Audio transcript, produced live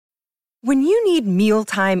When you need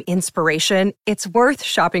mealtime inspiration, it's worth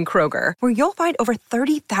shopping Kroger, where you'll find over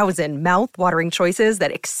 30,000 mouth-watering choices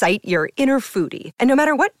that excite your inner foodie. And no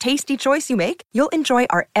matter what tasty choice you make, you'll enjoy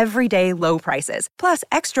our everyday low prices, plus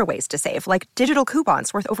extra ways to save, like digital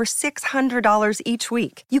coupons worth over $600 each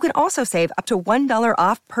week. You can also save up to $1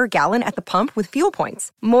 off per gallon at the pump with fuel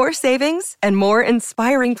points. More savings and more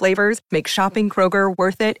inspiring flavors make shopping Kroger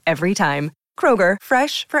worth it every time. Kroger,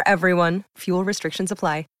 fresh for everyone. Fuel restrictions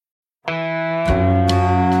apply.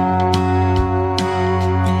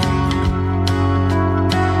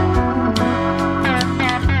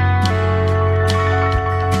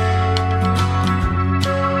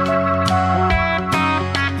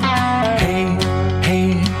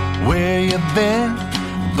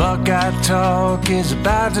 Buckeye Talk is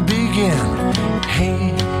about to begin.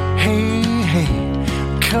 Hey, hey,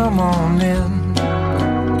 hey, come on in.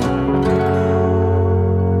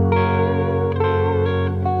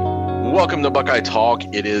 Welcome to Buckeye Talk.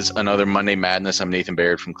 It is another Monday Madness. I'm Nathan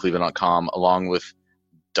Baird from Cleveland.com, along with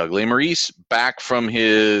Doug Lesmerises, back from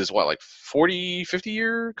his, 40,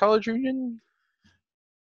 50-year college reunion?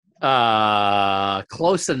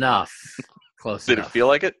 Close enough. Did it feel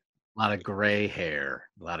like it? A lot of gray hair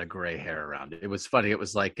around it. It was funny. It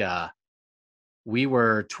was like we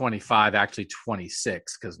were 25, actually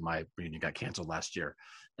 26, because my reunion got canceled last year.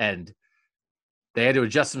 And they had to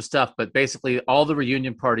adjust some stuff, but basically all the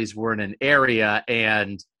reunion parties were in an area,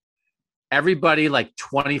 and everybody like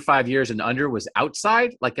 25 years and under was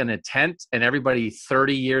outside, like in a tent, and everybody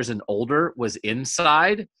 30 years and older was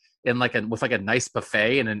inside in with a nice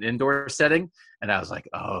buffet in an indoor setting. And I was like,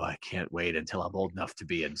 oh, I can't wait until I'm old enough to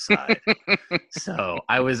be inside. So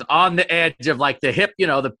I was on the edge of like the hip,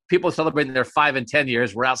 the people celebrating their 5 and 10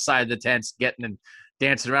 years were outside the tents getting and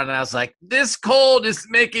dancing around. And I was like, this cold is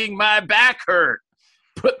making my back hurt.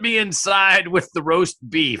 Put me inside with the roast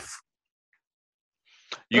beef.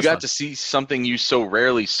 You got to see something you so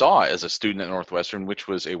rarely saw as a student at Northwestern, which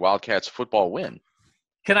was a Wildcats football win.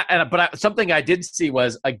 Something I did see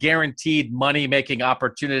was a guaranteed money-making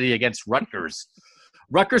opportunity against Rutgers.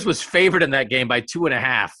 Rutgers was favored in that game by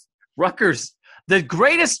 2.5. Rutgers, the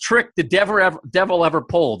greatest trick the devil ever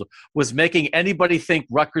pulled was making anybody think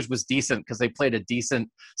Rutgers was decent because they played a decent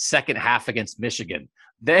second half against Michigan.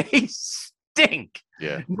 They stink.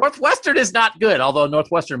 Yeah. Northwestern is not good, although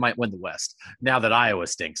Northwestern might win the West now that Iowa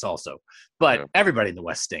stinks also. But Everybody in the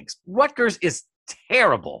West stinks. Rutgers is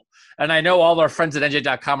terrible. And I know all our friends at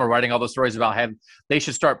NJ.com are writing all those stories about how they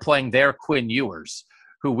should start playing their Quinn Ewers,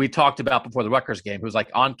 who we talked about before the Rutgers game, who's like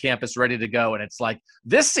on campus, ready to go. And it's like,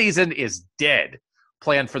 this season is dead.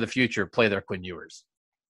 Plan for the future. Play their Quinn Ewers.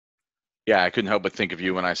 Yeah, I couldn't help but think of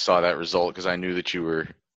you when I saw that result because I knew that you were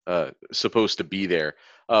supposed to be there.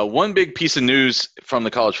 One big piece of news from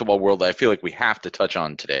the college football world that I feel like we have to touch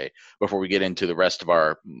on today before we get into the rest of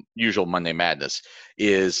our usual Monday Madness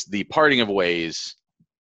is the parting of ways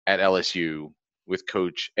at LSU with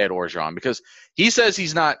Coach Ed Orgeron, because he says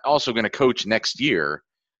he's not also going to coach next year.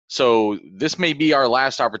 So this may be our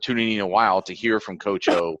last opportunity in a while to hear from Coach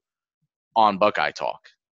O on Buckeye Talk.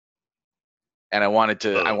 And I wanted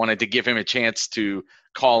to give him a chance to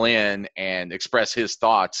call in and express his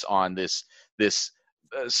thoughts on this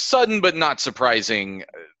sudden but not surprising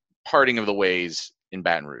parting of the ways in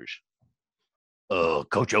Baton Rouge.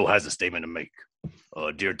 Coach O has a statement to make.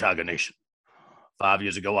 Dear Tiger Nation, 5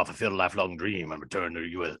 years ago, I fulfilled a lifelong dream and returned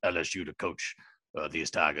to LSU to coach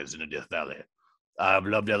these Tigers in the Death Valley. I have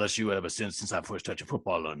loved LSU ever since I first touched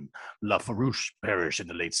football in La Farouche Parish in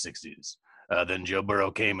the late 60s. Then Joe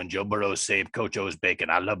Burrow came, and Joe Burrow saved Coach O's bacon.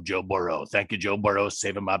 I love Joe Burrow. Thank you, Joe Burrow,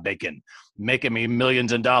 saving my bacon. Making me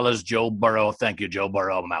millions of dollars, Joe Burrow. Thank you, Joe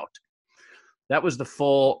Burrow. I'm out. That was the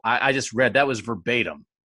full – I just read. That was verbatim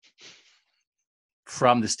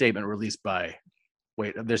from the statement released by –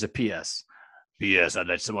 wait, there's a P.S. P.S. I'd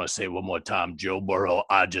just want to say one more time, Joe Burrow,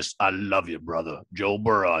 I love you, brother. Joe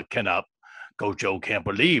Burrow, Coach O can't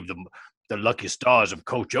believe the lucky stars of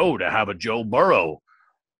Coach O to have a Joe Burrow.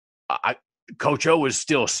 Coach O is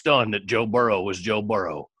still stunned that Joe Burrow was Joe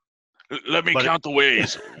Burrow. Let me count the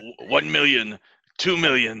ways. 1 million, 2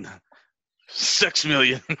 million, 6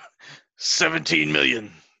 million, 17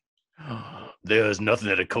 million. There's nothing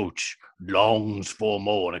that a coach longs for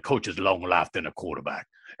more, and a coach is long life than a quarterback.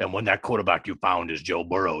 And when that quarterback you found is Joe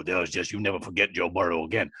Burrow, you never forget Joe Burrow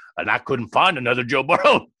again. And I couldn't find another Joe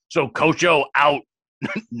Burrow. So Coach O out.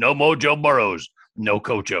 No more Joe Burrows. No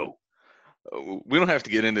Coach O. We don't have to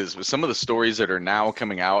get into this, but some of the stories that are now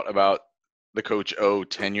coming out about the Coach O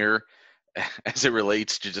tenure as it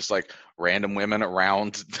relates to just like random women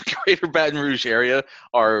around the greater Baton Rouge area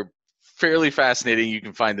are fairly fascinating. You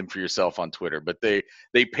can find them for yourself on Twitter, but they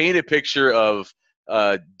paint a picture of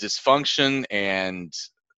dysfunction and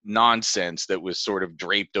nonsense that was sort of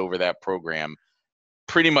draped over that program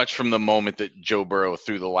pretty much from the moment that Joe Burrow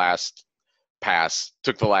threw the last pass,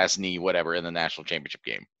 took the last knee, whatever, in the national championship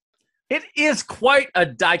game. It is quite a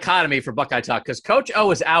dichotomy for Buckeye Talk because Coach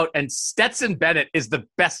O is out and Stetson Bennett is the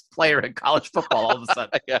best player in college football all of a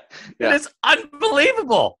sudden. Yeah. It is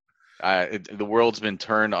unbelievable. The world's been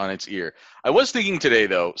turned on its ear. I was thinking today,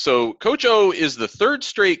 though, so Coach O is the third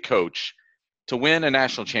straight coach to win a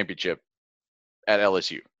national championship at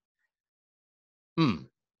LSU.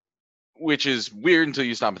 Which is weird until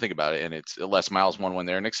you stop and think about it, and it's Les Miles won one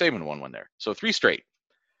there, and Nick Saban won one there. So 3 straight.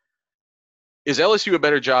 Is LSU a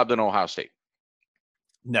better job than Ohio State?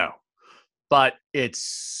 No, but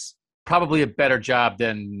it's probably a better job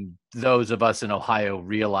than those of us in Ohio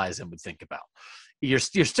realize and would think about. You're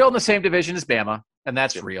still in the same division as Bama, and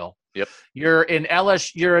that's real. Yep. You're in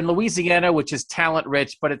you're in Louisiana, which is talent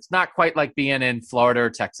rich, but it's not quite like being in Florida or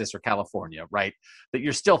Texas or California, right? That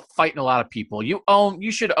you're still fighting a lot of people.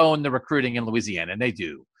 You should own the recruiting in Louisiana, and they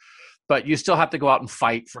do. But you still have to go out and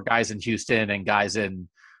fight for guys in Houston and guys in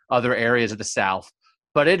other areas of the South.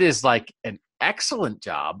 But it is like an excellent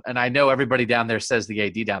job. And I know everybody down there says the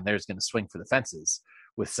AD down there is going to swing for the fences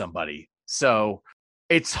with somebody. So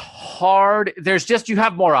it's hard. You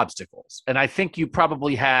have more obstacles. And I think you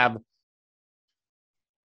probably have,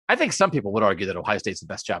 I think some people would argue that Ohio State's the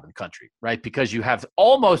best job in the country, right? Because you have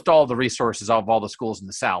almost all the resources of all the schools in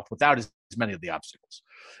the South without as many of the obstacles.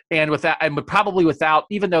 And probably without,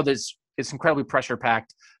 even though it's incredibly pressure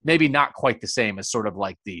packed, maybe not quite the same as sort of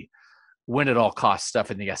like the win at all costs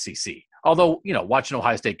stuff in the SEC. Although, watch an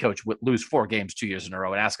Ohio State coach lose 4 games 2 years in a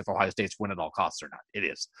row and ask if Ohio State's win at all costs or not. It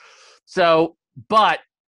is. So, but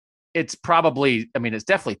it's probably, it's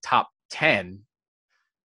definitely top 10,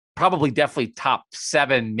 probably definitely top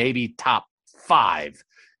 7, maybe top 5.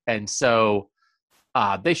 And so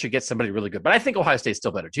they should get somebody really good. But I think Ohio State's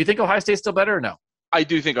still better. Do you think Ohio State's still better or no? I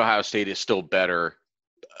do think Ohio State is still better,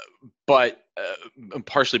 but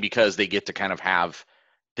partially because they get to kind of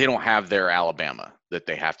they don't have their Alabama that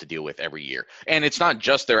they have to deal with every year. And it's not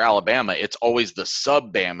just their Alabama. It's always the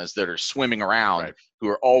sub-Bamas that are swimming around, right, who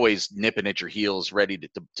are always nipping at your heels, ready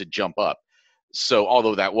to jump up. So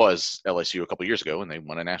although that was LSU a couple of years ago and they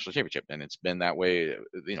won a national championship, and it's been that way,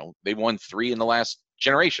 they won 3 in the last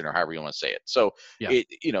generation or however you want to say it. So yeah.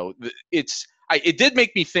 It did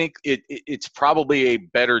make me think it's probably a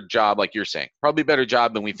better job, like you're saying, probably a better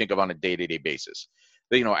job than we think of on a day-to-day basis.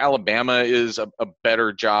 Alabama is a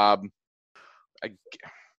better job. It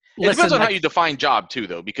depends on how you define job too,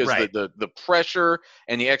 though, because right, the pressure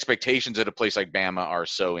and the expectations at a place like Bama are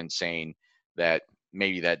so insane that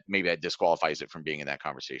maybe that disqualifies it from being in that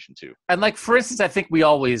conversation too. And like, for instance, I think we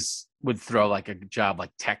always would throw like a job like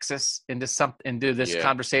Texas into this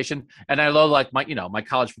conversation. And I know like my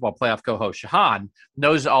college football playoff co-host Shahan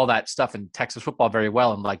knows all that stuff in Texas football very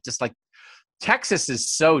well. And like, just like Texas is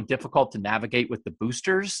so difficult to navigate with the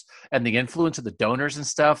boosters and the influence of the donors and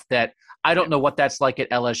stuff that I don't know what that's like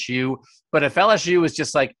at LSU. But if LSU is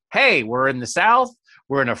just like, hey, we're in the South,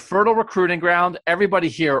 we're in a fertile recruiting ground, everybody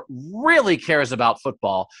here really cares about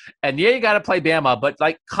football. And you got to play Bama, but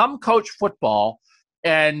like come coach football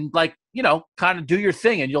and like, kind of do your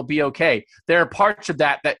thing and you'll be okay. There are parts of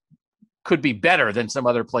that could be better than some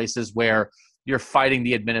other places where you're fighting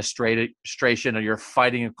the administration or you're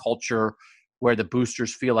fighting a culture where the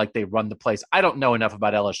boosters feel like they run the place. I don't know enough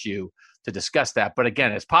about LSU to discuss that. But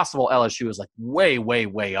again, it's possible LSU is like way, way,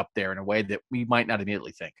 way up there in a way that we might not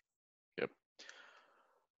immediately think. Yep.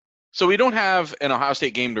 So we don't have an Ohio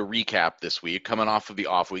State game to recap this week, coming off of the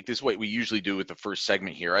off week. This is what we usually do with the first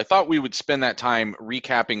segment here. I thought we would spend that time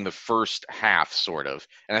recapping the first half, sort of.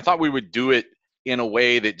 And I thought we would do it in a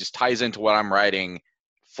way that just ties into what I'm writing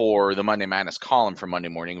for the Monday Madness column for Monday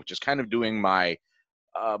morning, which is kind of doing my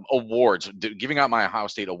awards, giving out my Ohio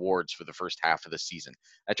State awards for the first half of the season.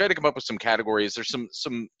 I tried to come up with some categories. There's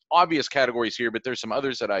some obvious categories here, but there's some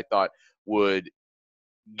others that I thought would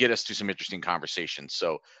get us to some interesting conversations.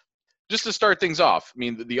 So just to start things off,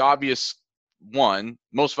 the obvious one,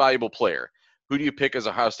 most valuable player. Who do you pick as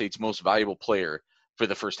Ohio State's most valuable player for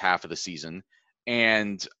the first half of the season?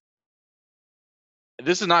 And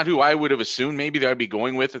this is not who I would have assumed maybe that I'd be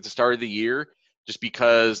going with at the start of the year, just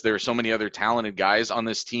because there are so many other talented guys on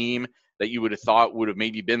this team that you would have thought would have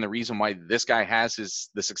maybe been the reason why this guy has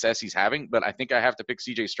the success he's having. But I think I have to pick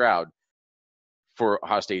CJ Stroud for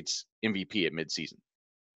Ohio State's MVP at midseason.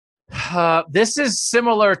 This is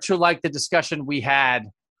similar to like the discussion we had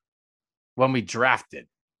when we drafted.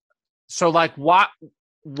 So like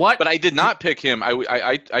What? But I did not pick him.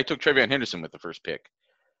 I took Trevion Henderson with the first pick.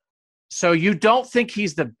 So you don't think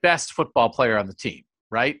he's the best football player on the team,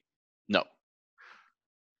 right? No.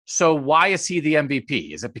 So why is he the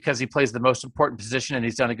MVP? Is it because he plays the most important position and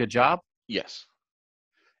he's done a good job? Yes.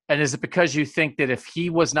 And is it because you think that if he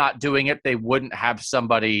was not doing it, they wouldn't have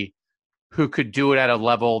somebody who could do it at a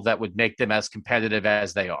level that would make them as competitive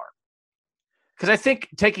as they are? Because I think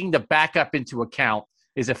taking the backup into account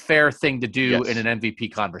is a fair thing to do in an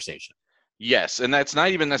MVP conversation. Yes, and that's not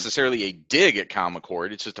even necessarily a dig at Kyle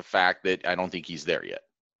McCord. It's just a fact that I don't think he's there yet.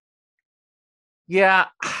 Yeah,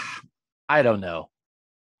 I don't know.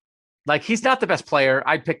 Like, he's not the best player.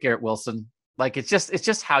 I'd pick Garrett Wilson. Like, it's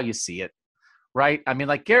just how you see it, right? I mean,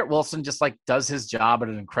 like, Garrett Wilson just, like, does his job at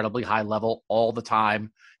an incredibly high level all the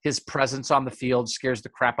time. His presence on the field scares the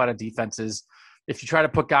crap out of defenses. If you try to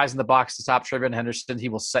put guys in the box to stop Trevion Henderson, he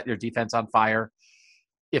will set your defense on fire.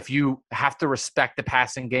 If you have to respect the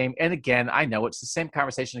passing game, and again, I know it's the same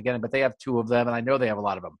conversation again, but they have two of them, and I know they have a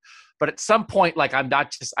lot of them. But at some point, like, I'm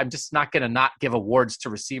just not going to not give awards to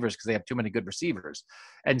receivers because they have too many good receivers.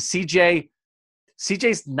 And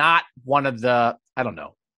CJ's not one of the, I don't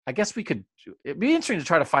know. I guess it'd be interesting to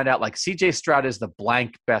try to find out, like, CJ Stroud is the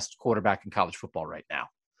blank best quarterback in college football right now.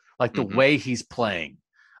 Like, the way he's playing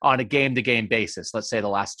on a game-to-game basis, let's say the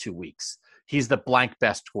last 2 weeks, he's the blank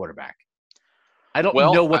best quarterback. I don't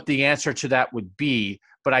know what the answer to that would be,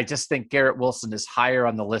 but I just think Garrett Wilson is higher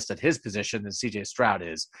on the list at his position than CJ Stroud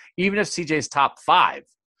is. Even if CJ's top 5,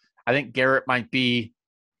 I think Garrett might be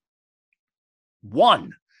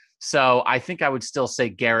 1. So I think I would still say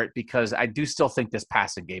Garrett because I do still think this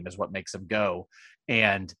passing game is what makes him go.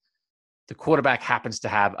 And the quarterback happens to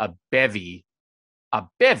have a bevy of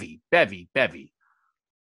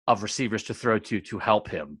receivers to throw to help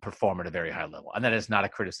him perform at a very high level. And that is not a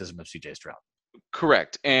criticism of CJ Stroud.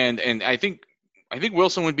 Correct. And I think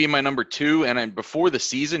Wilson would be my number 2. And before the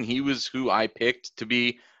season, he was who I picked to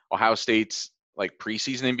be Ohio State's, like,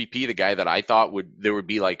 preseason MVP, the guy that I thought there would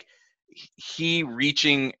be, like,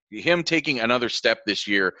 him taking another step this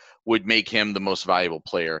year would make him the most valuable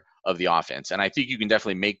player of the offense. And I think you can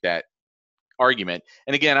definitely make that argument.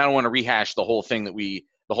 And again, I don't want to rehash the whole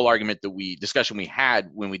discussion we had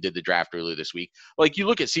when we did the draft earlier this week. Like, you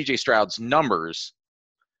look at CJ Stroud's numbers,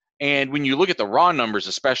 and when you look at the raw numbers,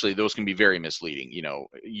 especially, those can be very misleading,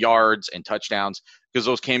 yards and touchdowns, because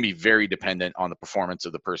those can be very dependent on the performance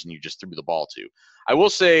of the person you just threw the ball to. I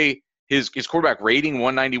will say his quarterback rating,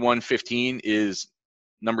 191.15, is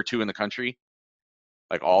number 2 in the country,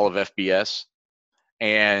 like all of FBS.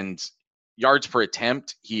 And yards per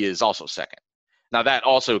attempt, he is also second. Now, that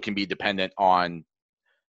also can be dependent on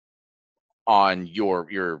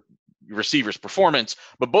your receiver's performance,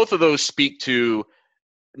 but both of those speak to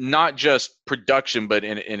not just production, but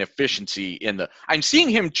in efficiency. I'm seeing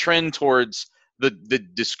him trend towards the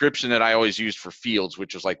description that I always used for Fields,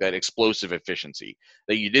 which was like that explosive efficiency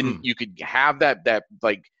that you could have that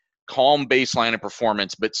like calm baseline of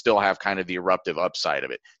performance, but still have kind of the eruptive upside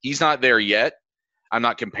of it. He's not there yet. I'm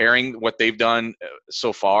not comparing what they've done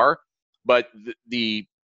so far, but it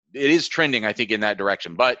is trending, I think, in that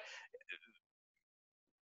direction. But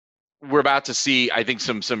we're about to see, I think,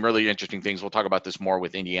 some really interesting things. We'll talk about this more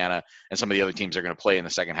with Indiana and some of the other teams they're going to play in the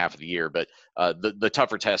second half of the year. But the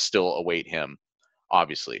tougher tests still await him,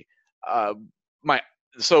 obviously.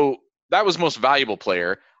 So that was most valuable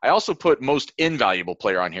player. I also put most invaluable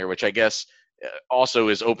player on here, which I guess also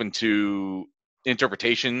is open to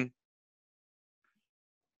interpretation.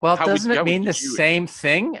 Well, doesn't it mean the same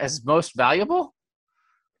thing as most valuable?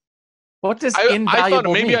 What does invaluable I thought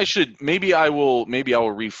mean? Maybe I will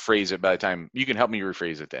rephrase it by the time you can help me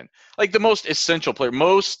rephrase it then. Like the most essential player,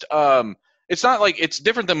 it's not like it's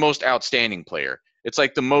different than most outstanding player. It's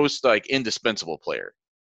like the most like indispensable player.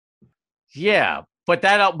 Yeah, but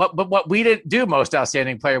what we didn't do most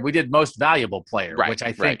outstanding player, we did most valuable player, right, which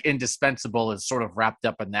I think indispensable is sort of wrapped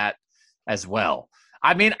up in that as well.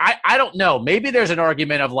 I mean, I don't know. Maybe there's an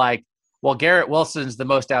argument of like, well, Garrett Wilson's the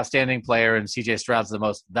most outstanding player and CJ Stroud's the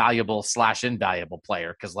most valuable / invaluable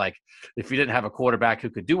player. Because, like, if you didn't have a quarterback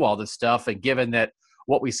who could do all this stuff, and given that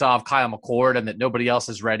what we saw of Kyle McCord and that nobody else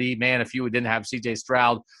is ready, man, if you didn't have CJ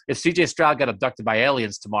Stroud, if CJ Stroud got abducted by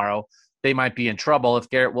aliens tomorrow, they might be in trouble. If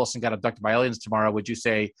Garrett Wilson got abducted by aliens tomorrow, would you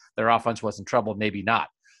say their offense was in trouble? Maybe not.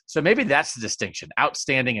 So maybe that's the distinction,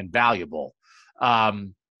 outstanding and valuable.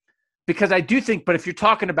 Because I do think, but if you're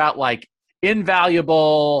talking about like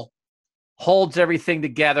invaluable, holds everything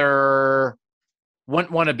together,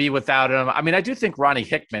 wouldn't want to be without him. I mean, I do think Ronnie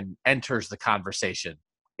Hickman enters the conversation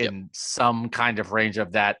in some kind of range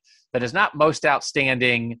of that is not most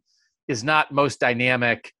outstanding, is not most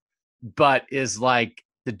dynamic, but is like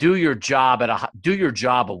the do your job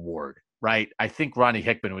award, right? I think Ronnie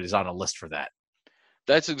Hickman was on a list for that.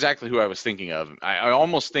 That's exactly who I was thinking of. I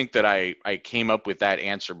almost think that I came up with that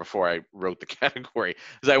answer before I wrote the category,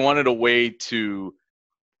 because I wanted a way to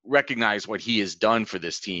recognize what he has done for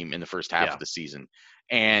this team in the first half of the season.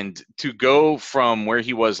 And to go from where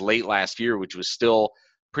he was late last year, which was still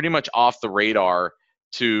pretty much off the radar,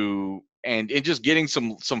 to and just getting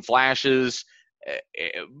some flashes,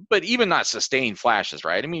 but even not sustained flashes,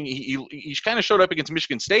 right? I mean, he kind of showed up against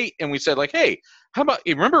Michigan State, and we said, like, hey, how about,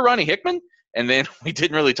 remember Ronnie Hickman? And then we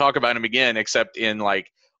didn't really talk about him again, except in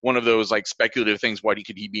like one of those like speculative things. What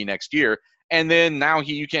could he be next year? And then now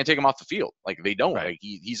you can't take him off the field. Like they don't. Right. Like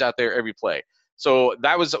he's out there every play. So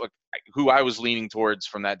that was who I was leaning towards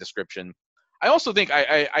from that description. I also think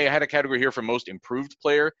I had a category here for most improved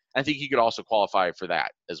player. I think he could also qualify for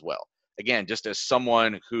that as well. Again, just as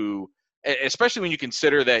someone who, especially when you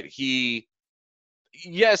consider that he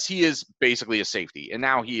is basically a safety, and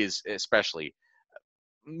now he is especially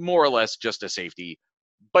more or less just a safety,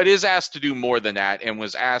 but is asked to do more than that, and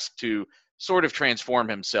was asked to sort of transform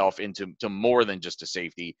himself into more than just a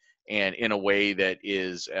safety, and in a way that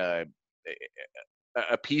is a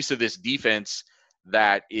piece of this defense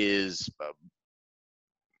that is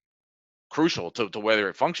crucial to whether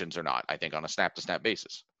it functions or not, I think, on a snap-to-snap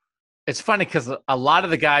basis. It's funny because a lot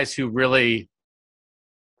of the guys who really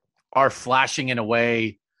are flashing in a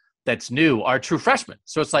way that's new are true freshmen.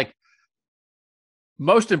 So it's like,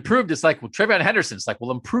 most improved is like, well, TreVeyon Henderson. It's like, well,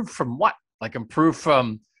 improved from what? Like improved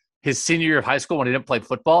from his senior year of high school when he didn't play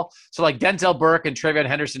football. So like Denzel Burke and TreVeyon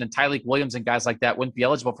Henderson and Tyleik Williams and guys like that wouldn't be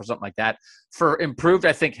eligible for something like that. For improved,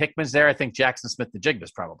 I think Hickman's there. I think Jackson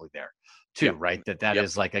Smith-Njigba's probably there too, right? That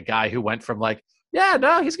is like a guy who went from like, yeah,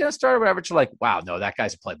 no, he's going to start or whatever, to like, wow, no, that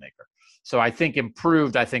guy's a playmaker. So I think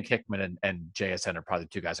improved, I think Hickman and JSN are probably the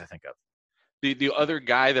two guys I think of. The other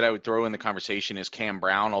guy that I would throw in the conversation is Cam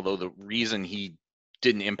Brown, although the reason he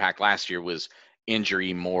didn't impact last year was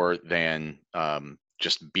injury more than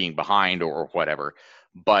just being behind or whatever.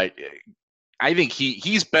 But I think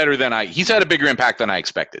he's better than he's had a bigger impact than I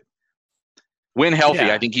expected. When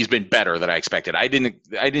healthy, I think he's been better than I expected. I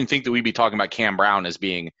didn't think that we'd be talking about Cam Brown as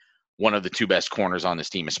being one of the two best corners on this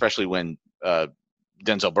team, especially when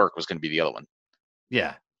Denzel Burke was going to be the other one.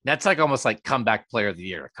 Yeah. That's like almost like comeback player of the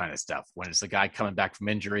year kind of stuff, when it's the guy coming back from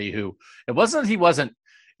injury who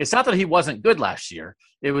it's not that he wasn't good last year.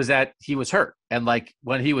 It was that he was hurt. And like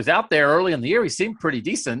when he was out there early in the year, he seemed pretty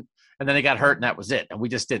decent, and then he got hurt and that was it. And we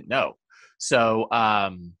just didn't know. So,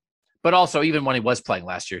 but also even when he was playing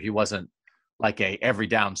last year, he wasn't like a every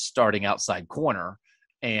down starting outside corner.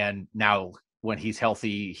 And now when he's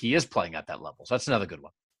healthy, he is playing at that level. So that's another good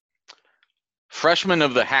one. Freshman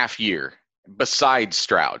of the half year, besides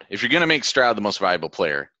Stroud. If you're going to make Stroud the most valuable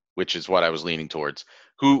player, which is what I was leaning towards,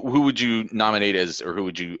 who would you nominate as, or who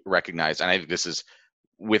would you recognize? And I think this is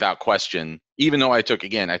without question, even though I took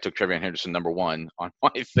TreVeyon Henderson number one on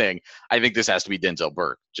my thing, I think this has to be Denzel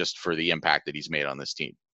Burke, just for the impact that he's made on this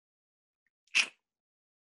team.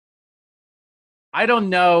 I don't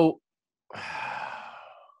know.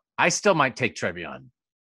 I still might take TreVeyon.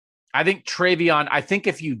 I think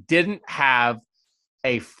if you didn't have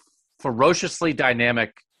a ferociously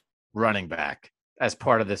dynamic running back as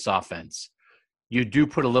part of this offense, you do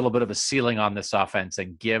put a little bit of a ceiling on this offense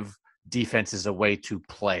and give defenses a way to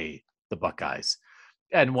play the Buckeyes.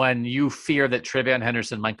 And when you fear that TreVeyon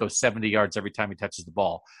Henderson might go 70 yards every time he touches the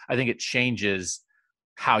ball, I think it changes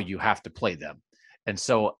how you have to play them. And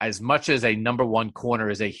so as much as a number one corner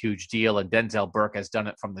is a huge deal, and Denzel Burke has done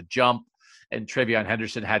it from the jump, and TreVeyon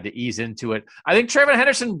Henderson had to ease into it, I think TreVeyon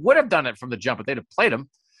Henderson would have done it from the jump if they'd have played him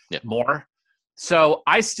more. So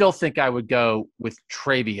I still think I would go with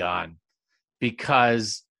TreVeyon,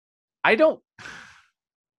 because I don't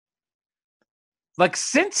like,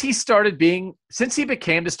 since he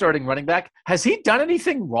became the starting running back, has he done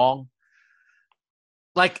anything wrong?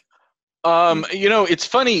 Like, it's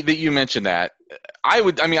funny that you mentioned that. I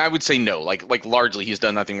would say no. Like largely he's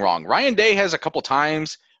done nothing wrong. Ryan Day has a couple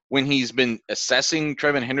times when he's been assessing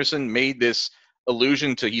TreVeyon Henderson made this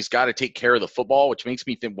allusion to he's got to take care of the football, which makes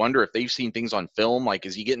me wonder if they've seen things on film. Like,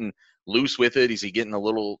 is he getting loose with it? Is he getting a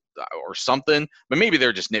little or something? But maybe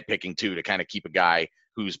they're just nitpicking too, to kind of keep a guy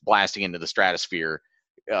who's blasting into the stratosphere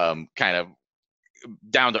kind of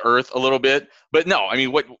down to earth a little bit. But no, I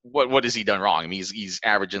mean, what has he done wrong? I mean, he's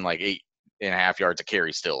averaging like 8.5 yards a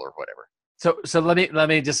carry still or whatever. So let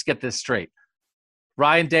me just get this straight.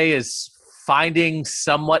 Ryan Day is finding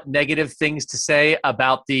somewhat negative things to say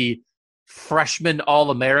about the freshman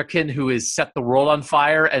All-American who has set the world on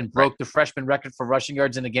fire and broke the freshman record for rushing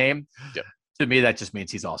yards in a game. Yep. To me, that just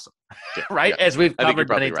means he's awesome, Yeah, right? yeah. As we've I think you're covered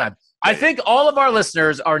probably many right. times. I think all of our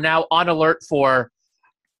listeners are now on alert for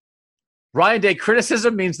Ryan Day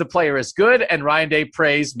criticism means the player is good, and Ryan Day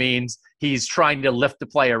praise means he's trying to lift the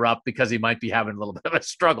player up because he might be having a little bit of a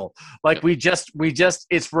struggle. Like we just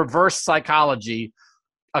it's reverse psychology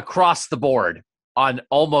across the board on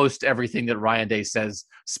almost everything that Ryan Day says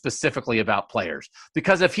specifically about players.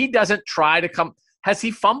 Because if he doesn't try to come, has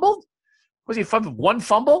he fumbled? Was he fumbled? One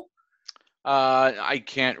fumble? I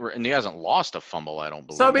can't, and he hasn't lost a fumble, I don't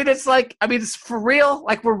believe. So, it's for real.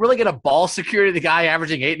 Like, we're really going to ball security the guy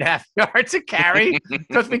averaging 8.5 yards a carry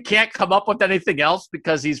because we can't come up with anything else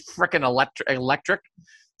because he's freaking electric.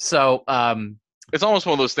 So, it's almost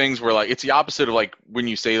one of those things where, like, it's the opposite of, like, when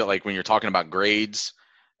you say that, like, when you're talking about grades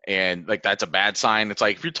and, like, that's a bad sign. It's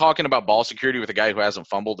like, if you're talking about ball security with a guy who hasn't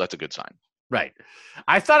fumbled, that's a good sign. Right.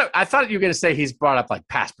 I thought you were going to say he's brought up, like,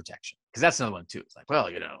 pass protection. Because that's another one, too. It's like, well,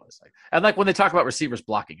 it's like, and like when they talk about receivers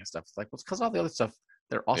blocking and stuff, it's like, well, it's because all the other stuff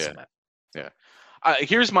they're awesome at. Yeah.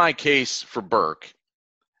 Here's my case for Burke.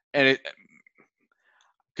 And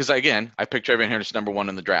because, again, I picked Trevion Henderson number 1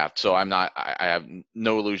 in the draft. So I have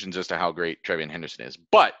no illusions as to how great Trevion Henderson is.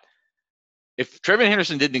 But if Trevion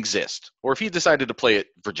Henderson didn't exist, or if he decided to play at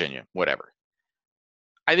Virginia, whatever,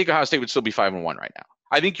 I think Ohio State would still be 5-1 right now.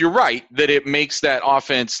 I think you're right that it makes that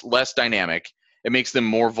offense less dynamic. It makes them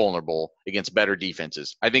more vulnerable against better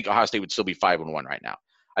defenses. I think Ohio State would still be 5-1 right now.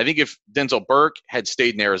 I think if Denzel Burke had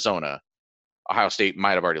stayed in Arizona, Ohio State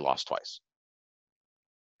might have already lost twice.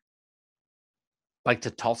 Like to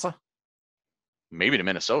Tulsa? Maybe to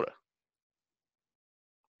Minnesota.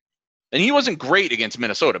 And he wasn't great against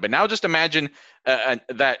Minnesota, but now just imagine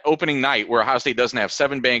that opening night where Ohio State doesn't have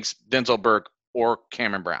Sevyn Banks, Denzel Burke, or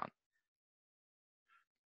Cameron Brown.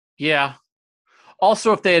 Yeah.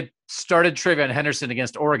 Also, if they had started Trevion Henderson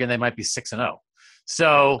against Oregon, they might be 6-0.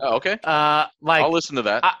 So, okay. I'll listen to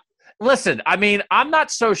that. Listen, I'm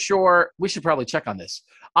not so sure. We should probably check on this.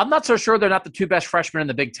 I'm not so sure they're not the 2 best freshmen in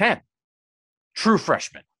the Big Ten. True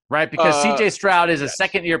freshmen, right? Because CJ Stroud is a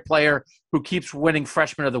second-year player who keeps winning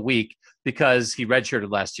Freshman of the Week because he redshirted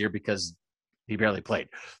last year because he barely played.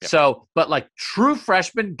 Yep. So, but like true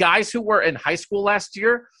freshmen, guys who were in high school last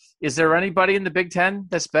year, is there anybody in the Big Ten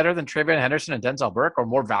that's better than Trevion Henderson and Denzel Burke or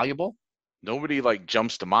more valuable? Nobody like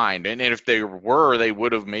jumps to mind. And if they were, they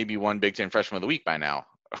would have maybe won Big Ten Freshman of the Week by now.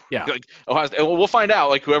 Yeah. Like Ohio State, we'll find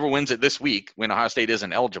out, like whoever wins it this week when Ohio State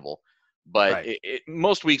isn't eligible. But right.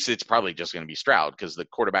 Most weeks it's probably just going to be Stroud because the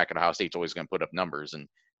quarterback at Ohio State's always going to put up numbers and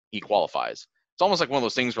he qualifies. It's almost like one of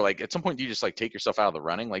those things where like at some point do you just like take yourself out of the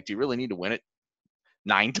running? Like, do you really need to win it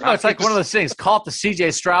 9 times? No, it's like one of those things. Call it the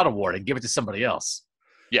CJ Stroud Award and give it to somebody else.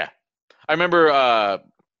 Yeah. I remember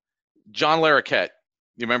John Larroquette,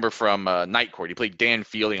 you remember from Night Court. He played Dan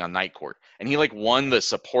Fielding on Night Court. And he like won the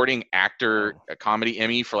supporting actor comedy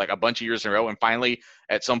Emmy for like a bunch of years in a row. And finally,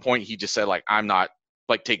 at some point, he just said like, I'm not,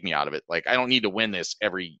 like, take me out of it. Like, I don't need to win this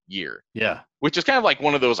every year. Yeah. Which is kind of like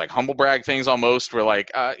one of those like humble brag things almost where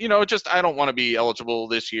like, just I don't want to be eligible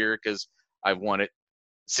this year because I've won it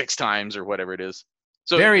 6 times or whatever it is.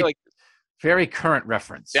 So very current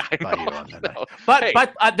reference. Yeah, by you on that night. But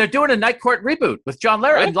But they're doing a Night Court reboot with John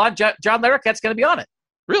Larroquette. Really? And John Larroquette's going to be on it.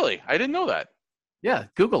 Really? I didn't know that. Yeah,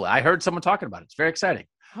 Google it. I heard someone talking about it. It's very exciting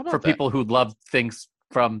for people who love things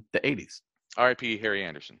from the 80s. R.I.P. Harry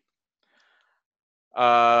Anderson.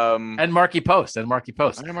 And Marky Post. I know Marky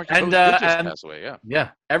Post did just pass away, yeah. Yeah,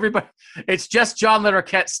 everybody. It's just John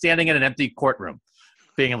Larroquette standing in an empty courtroom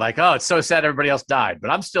being like, oh, it's so sad everybody else died,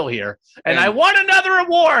 but I'm still here. And I won another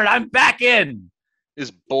award. I'm back in.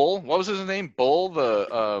 Is Bull, what was his name? Bull,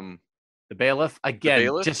 the bailiff?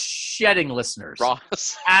 Again, just shedding listeners.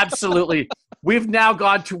 Ross. Absolutely. We've now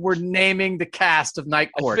gone to, we're naming the cast of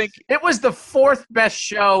Night Court. It was the 4th best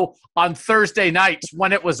show on Thursday nights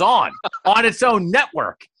when it was on its own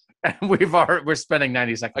network. And we're spending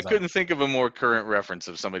 90 seconds. I couldn't think of a more current reference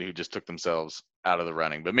of somebody who just took themselves out of the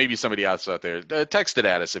running, but maybe somebody else out there. Text it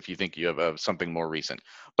at us if you think you have something more recent.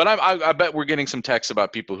 But I bet we're getting some texts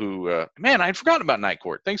about people who, man, I'd forgotten about Night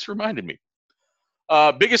Court. Thanks for reminding me.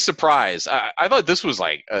 Biggest surprise. I thought this was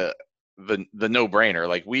like the no-brainer.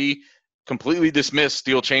 Like we completely dismissed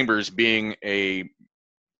Steel Chambers being a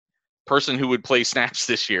person who would play snaps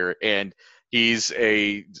this year, and he's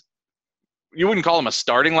you wouldn't call him a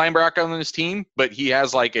starting linebacker on this team, but he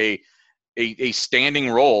has like a standing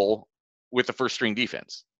role with the first string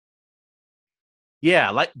defense. Yeah,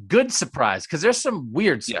 like good surprise, because there's some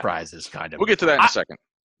weird surprises kind of. We'll get to that in a second.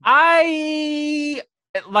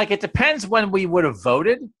 It depends when we would have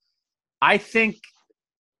voted. I think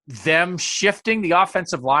them shifting the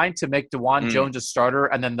offensive line to make DeJuan Jones a starter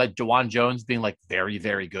and then like DeJuan Jones being like very,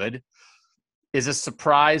 very good is a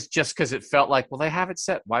surprise just because it felt like, well, they have it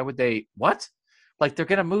set. Why would they? What? Like they're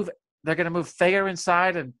going to move. They're going to move Thayer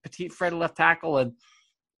inside and Petit Fred left tackle,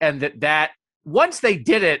 and that once they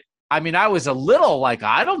did it, I mean, I was a little like,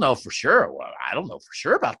 I don't know for sure. Well, I don't know for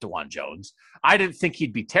sure about DeJuan Jones. I didn't think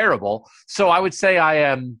he'd be terrible. So I would say I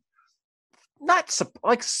am not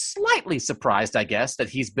slightly surprised, I guess, that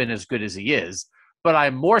he's been as good as he is. But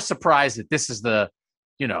I'm more surprised that this is if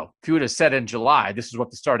you would have said in July, this is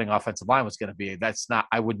what the starting offensive line was going to be.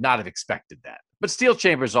 I would not have expected that. But Steel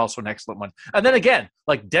Chambers is also an excellent one. And then again,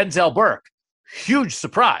 like Denzel Burke, huge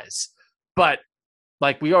surprise. But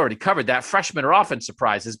like we already covered that, freshmen are often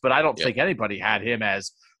surprises, but I don't think anybody had him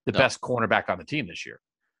as the best cornerback on the team this year.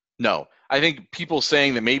 No, I think people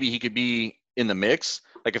saying that maybe he could be in the mix,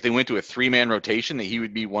 like if they went to a 3-man rotation, that he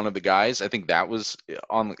would be one of the guys. I think that was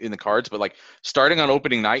in the cards, but like starting on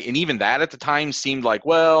opening night, and even that at the time seemed like,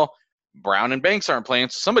 well, Brown and Banks aren't playing,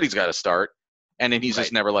 so somebody's got to start. And then he's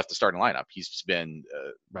just never left the starting lineup. He's just been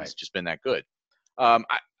that good.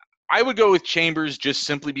 I would go with Chambers just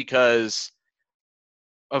simply because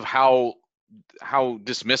of how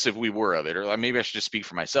dismissive we were of it, or maybe I should just speak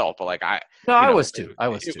for myself, but like I was too.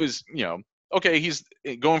 It was, okay, he's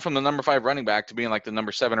going from the number 5 running back to being like the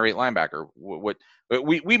number 7 or 8 linebacker. What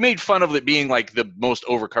we made fun of it being like the most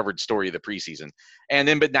overcovered story of the preseason,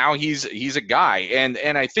 but now he's a guy,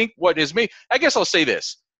 and I think what is me, I guess I'll say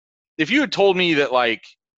this: if you had told me that like,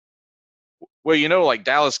 well, like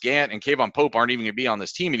Dallas Gant and Kayvon Pope aren't even going to be on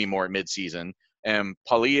this team anymore at midseason, and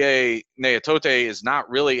Palie Neatote is not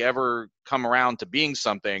really ever come around to being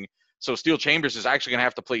something, so Steel Chambers is actually going to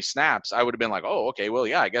have to play snaps, I would have been like, oh, okay, well,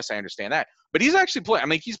 yeah, I guess I understand that. But he's actually playing. I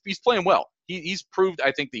mean, he's playing well. He's proved,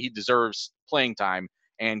 I think, that he deserves playing time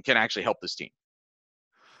and can actually help this team.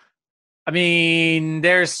 I mean,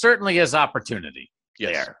 there certainly is opportunity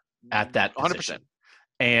there at that 100%.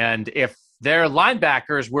 And if their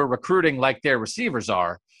linebackers were recruiting like their receivers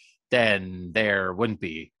are, then there wouldn't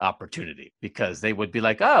be opportunity, because they would be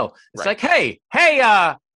like, oh, it's like, hey,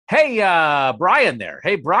 Brian there.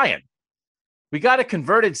 Hey, Brian, we got a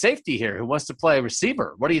converted safety here who wants to play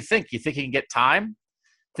receiver. What do you think? You think he can get time?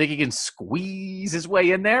 Think he can squeeze his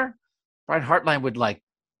way in there? Brian Hartline would like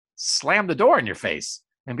slam the door in your face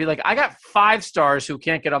and be like, I got 5 stars who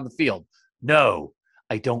can't get on the field. No,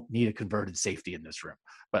 I don't need a converted safety in this room.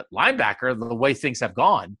 But linebacker, the way things have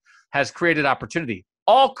gone, has created opportunity.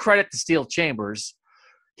 All credit to Steel Chambers.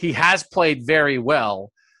 He has played very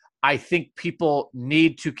well. I think people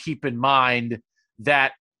need to keep in mind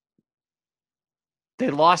that they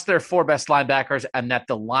lost their 4 best linebackers, and that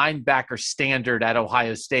the linebacker standard at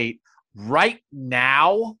Ohio State right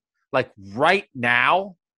now,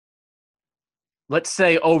 let's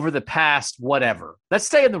say over the past let's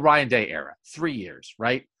say in the Ryan Day era, 3 years,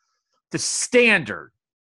 right? The standard,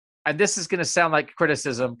 and this is going to sound like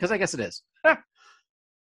criticism, because I guess it is,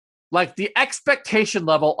 like the expectation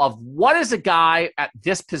level of what is a guy at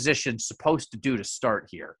this position supposed to do to start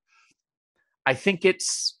here. I think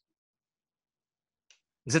is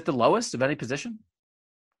it the lowest of any position?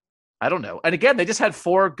 I don't know. And again, they just had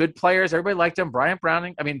 4 good players. Everybody liked them. Baron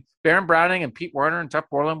Browning and Pete Werner and Tuck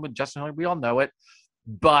Borland with Justin Hillary. We all know it.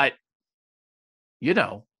 But,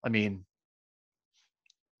 I mean,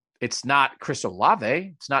 it's not Chris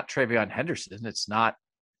Olave. It's not Travion Henderson. It's not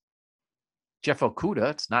Jeff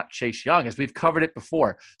Okudah. It's not Chase Young, as we've covered it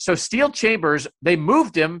before. So Steel Chambers, they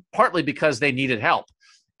moved him partly because they needed help.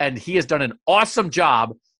 And he has done an awesome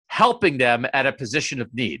job helping them at a position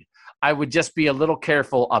of need. I would just be a little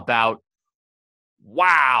careful about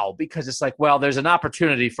because it's like, well, there's an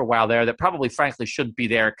opportunity for there that probably frankly shouldn't be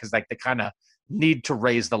there, because like they kind of need to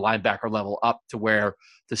raise the linebacker level up to where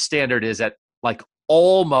the standard is at like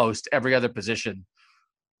almost every other position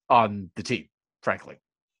on the team, frankly.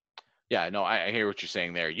 Yeah, no, I hear what you're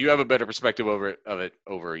saying there. You have a better perspective of it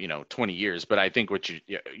over 20 years, but I think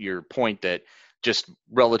your point that just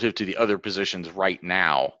relative to the other positions right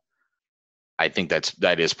now, I think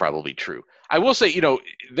that is probably true. I will say,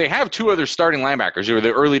 they have 2 other starting linebackers who are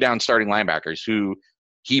the early down starting linebackers who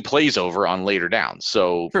he plays over on later downs.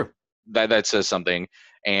 So true. That says something.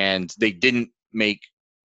 And they didn't they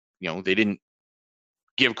didn't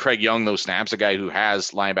give Craig Young those snaps, a guy who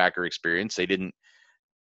has linebacker experience. They didn't.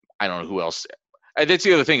 I don't know who else. That's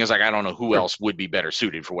the other thing, is like, I don't know who else would be better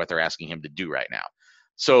suited for what they're asking him to do right now.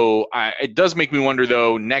 So it does make me wonder,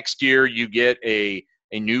 though, next year you get a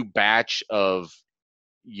new batch of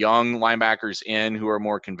young linebackers in who are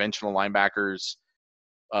more conventional linebackers.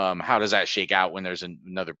 How does that shake out when there's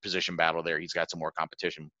another position battle there? He's got some more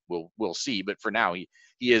competition. We'll see. But for now, he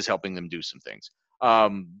is helping them do some things.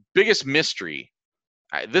 Biggest mystery.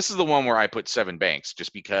 This is the one where I put Sevyn Banks,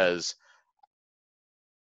 just because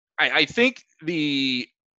I think the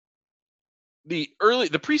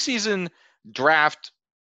preseason draft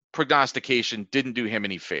prognostication didn't do him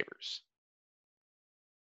any favors.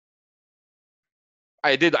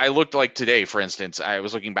 I looked like today, for instance, I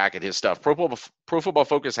was looking back at his stuff. Pro Football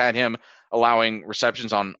Focus had him allowing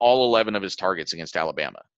receptions on all 11 of his targets against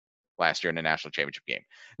Alabama last year in the national championship game.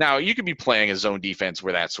 Now, you could be playing a zone defense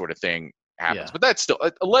where that sort of thing happens, but that's still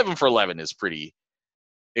 11 for 11 is pretty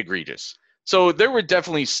egregious. So there were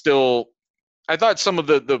definitely still, I thought some of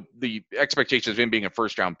the expectations of him being a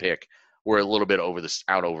first round pick were a little bit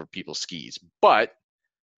out over people's skis, but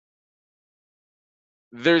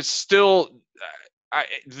there's still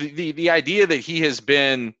the idea that he has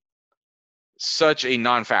been such a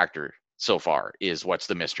non-factor so far is what's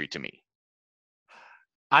the mystery to me.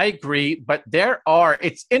 I agree, but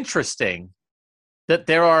it's interesting that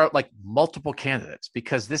there are like multiple candidates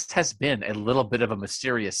because this has been a little bit of a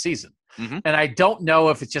mysterious season. Mm-hmm. And I don't know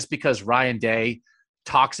if it's just because Ryan Day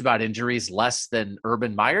talks about injuries less than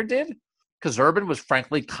Urban Meyer did, because Urban was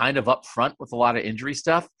frankly kind of upfront with a lot of injury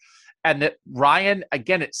stuff. And that Ryan,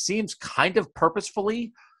 again, it seems kind of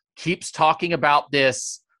purposefully keeps talking about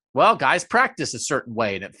this, well, guys practice a certain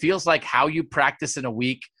way. And it feels like how you practice in a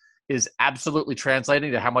week is absolutely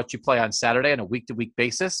translating to how much you play on Saturday on a week-to-week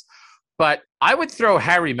basis. But I would throw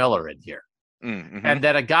Harry Miller in here. Mm-hmm. And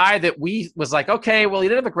that a guy that we was like, okay, well, he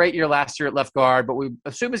didn't have a great year last year at left guard, but we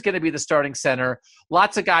assume he's going to be the starting center.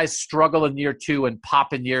 Lots of guys struggle in year 2 and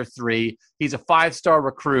pop in year 3. He's a 5-star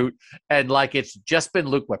recruit, and like it's just been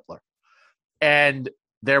Luke Whippler. And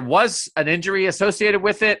there was an injury associated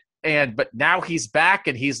with it, but now he's back,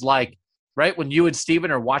 and he's like, right, when you and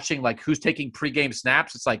Steven are watching like who's taking pregame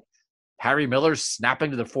snaps, it's like Harry Miller's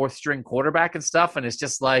snapping to the 4th-string quarterback and stuff, and it's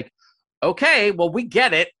just like, okay, well, we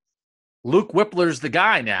get it. Luke Whippler's the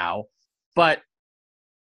guy now, but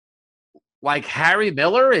like Harry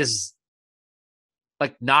Miller is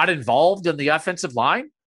like not involved in the offensive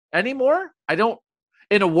line anymore.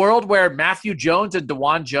 In a world where Matthew Jones and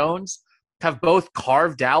DeJuan Jones have both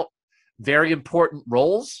carved out very important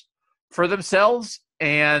roles for themselves,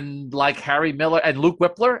 and like Harry Miller and Luke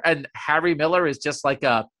Whippler, and Harry Miller is just like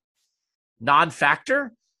a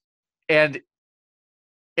non-factor.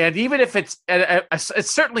 And even if it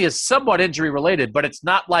certainly is somewhat injury related, but it's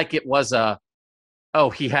not like it was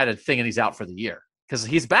he had a thing and he's out for the year, because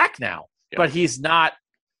he's back now, but he's not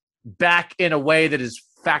back in a way that is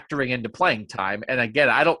factoring into playing time. And again,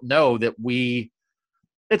 I don't know that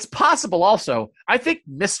it's possible also. I think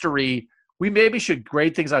mystery, we maybe should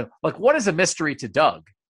grade things on like, what is a mystery to Doug?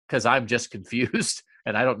 Because I'm just confused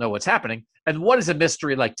and I don't know what's happening. And what is a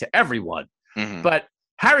mystery like to everyone? Mm-hmm. But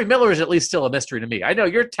Harry Miller is at least still a mystery to me. I know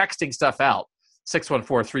you're texting stuff out,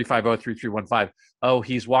 614-350-3315. Oh,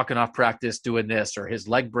 he's walking off practice doing this, or his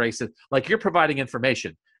leg braces. Like, you're providing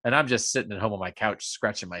information, and I'm just sitting at home on my couch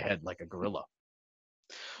scratching my head like a gorilla.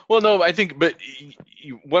 Well, no, I think, but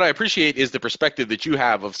what I appreciate is the perspective that you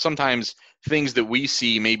have of sometimes things that we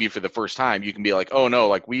see maybe for the first time. You can be like, oh no,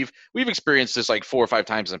 like we've experienced this like 4 or 5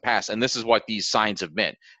 times in the past, and this is what these signs have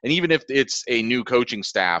meant. And even if it's a new coaching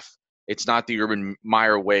staff, it's not the Urban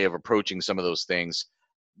Meyer way of approaching some of those things.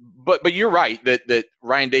 But you're right that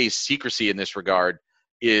Ryan Day's secrecy in this regard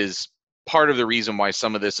is part of the reason why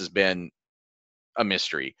some of this has been a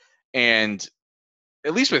mystery. And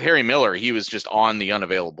at least with Harry Miller, he was just on the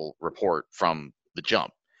unavailable report from the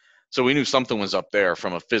jump. So we knew something was up there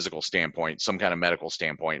from a physical standpoint, some kind of medical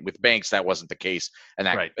standpoint. With Banks, that wasn't the case. And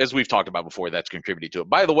that, right, as we've talked about before, that's contributed to it.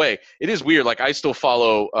 By the way, it is weird. Like, I still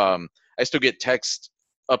follow I still get text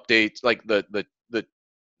updates, like the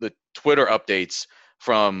Twitter updates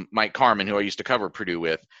from Mike Carmen, who I used to cover Purdue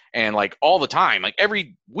with, and like all the time, like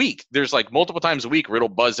every week, there's like multiple times a week where it'll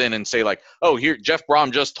buzz in and say like, oh, here, Jeff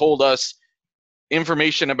Brom just told us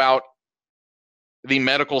information about the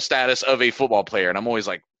medical status of a football player. And I'm always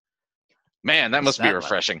like, man, that must be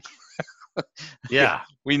refreshing. Yeah.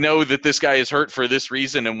 We know that this guy is hurt for this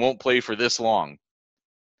reason and won't play for this long.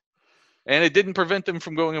 And it didn't prevent them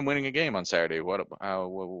from going and winning a game on Saturday.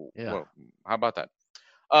 How about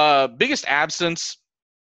that? Biggest absence,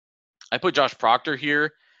 I put Josh Proctor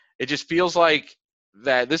here. It just feels like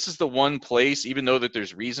that this is the one place, even though that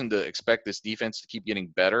there's reason to expect this defense to keep getting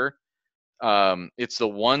better, it's the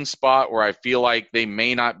one spot where I feel like they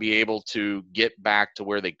may not be able to get back to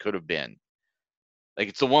where they could have been. Like,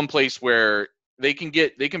 it's the one place where they can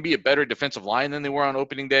be a better defensive line than they were on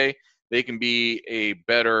opening day. They can be a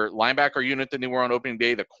better linebacker unit than they were on opening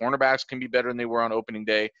day. The cornerbacks can be better than they were on opening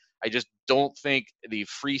day. I just don't think the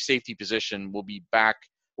free safety position will be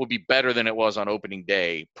better than it was on opening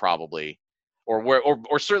day, probably,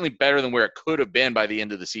 or certainly better than where it could have been by the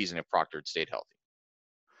end of the season if Proctor had stayed healthy.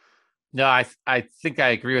 No, I think I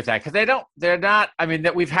agree with that because they're not. I mean,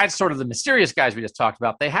 that we've had sort of the mysterious guys we just talked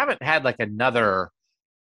about. They haven't had like another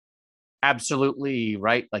absolutely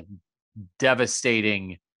right, like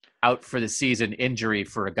devastating out for the season injury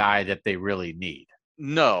for a guy that they really need.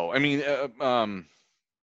 No, I mean,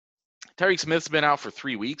 Tyreek Smith's been out for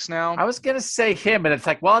 3 weeks now. I was gonna say him, and it's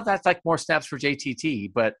like, well, that's like more snaps for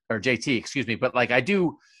JT, excuse me. But like, I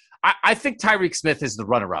think Tyreek Smith is the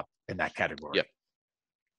runner-up in that category. Yep.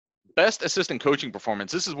 Best assistant coaching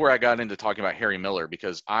performance. This is where I got into talking about Harry Miller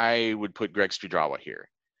because I would put Greg Studrawa here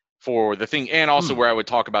for the thing, and also where I would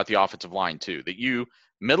talk about the offensive line too. That you,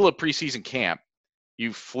 middle of preseason camp,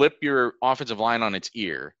 you flip your offensive line on its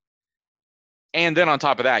ear, and then on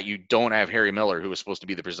top of that, you don't have Harry Miller, who was supposed to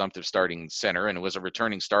be the presumptive starting center and was a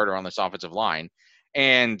returning starter on this offensive line.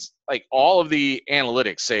 And like all of the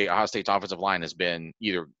analytics say Ohio State's offensive line has been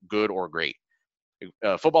either good or great.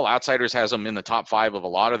 Football Outsiders has them in the top 5 of a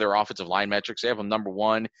lot of their offensive line metrics. They have them number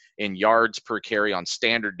 1 in yards per carry on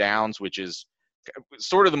standard downs, which is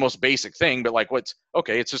sort of the most basic thing, but like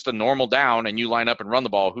it's just a normal down and you line up and run the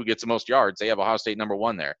ball. Who gets the most yards? They have Ohio State number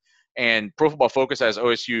 1 there. And Pro Football Focus has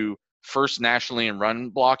OSU first nationally in run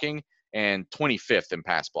blocking and 25th in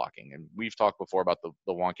pass blocking. And we've talked before about the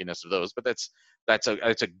wonkiness of those, but that's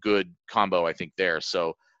a good combo, I think, there.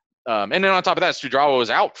 So and then on top of that, Studrawa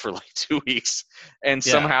was out for like 2 weeks, and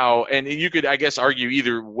somehow, and you could, I guess, argue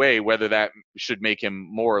either way whether that should make him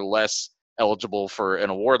more or less eligible for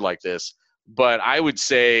an award like this. But I would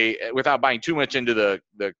say, without buying too much into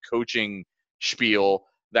the coaching spiel,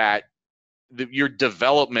 that your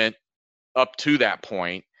development up to that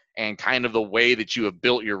point and kind of the way that you have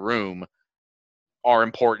built your room are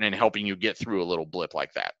important in helping you get through a little blip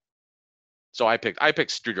like that. So I picked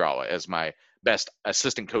Studrawa as my best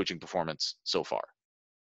assistant coaching performance so far.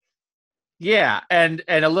 Yeah, and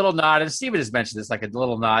a little nod, and Steven has mentioned this, like a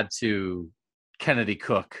little nod to Kennedy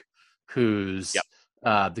Cook, who's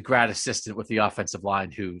the grad assistant with the offensive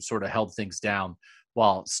line who sort of held things down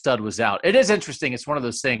while Stud was out. It is interesting. It's one of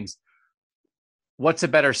those things. What's a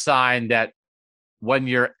better sign that when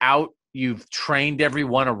you're out, you've trained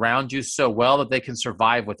everyone around you so well that they can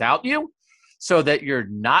survive without you so that you're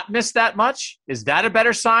not missed that much? Is that a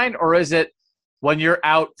better sign? Or is it when you're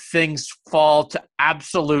out, things fall to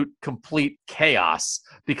absolute, complete chaos?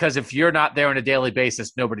 Because if you're not there on a daily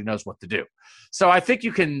basis, nobody knows what to do. So I think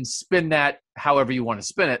you can spin that however you want to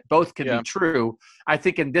spin it. Both can be true. I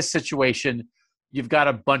think in this situation, you've got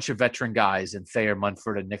a bunch of veteran guys in Thayer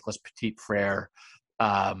Munford and Nicholas Petit-Frere,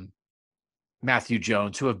 Matthew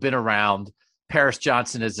Jones, who have been around. Paris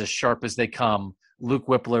Johnson is as sharp as they come. Luke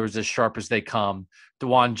Whippler is as sharp as they come.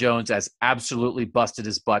 DeJuan Jones has absolutely busted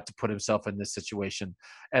his butt to put himself in this situation.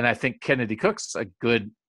 And I think Kennedy Cook's a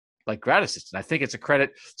good grad assistant. I think it's a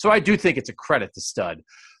credit. So I do think it's a credit to Stud.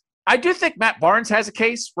 I do think Matt Barnes has a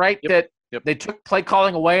case, right? That they took play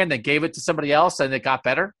calling away and they gave it to somebody else and it got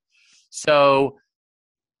better. So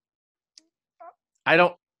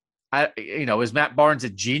is Matt Barnes a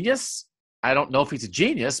genius? I don't know if he's a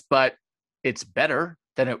genius, but it's better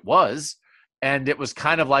than it was. And it was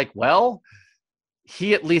kind of like, well,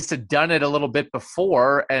 he at least had done it a little bit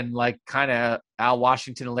before, and like kind of Al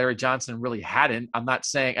Washington and Larry Johnson really hadn't. I'm not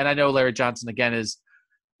saying, and I know Larry Johnson again is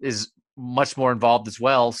much more involved as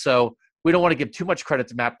well. So we don't want to give too much credit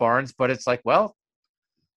to Matt Barnes, but it's like, well,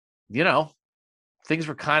 things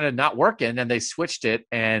were kind of not working and they switched it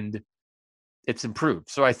and it's improved.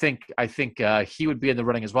 So I think he would be in the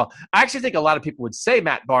running as well. I actually think a lot of people would say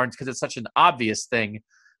Matt Barnes because it's such an obvious thing,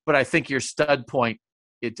 but I think your Stud point,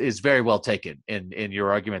 it is very well taken in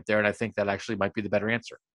your argument there. And I think that actually might be the better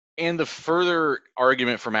answer. And the further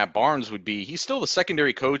argument for Matt Barnes would be he's still the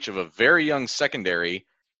secondary coach of a very young secondary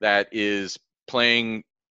that is playing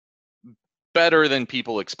better than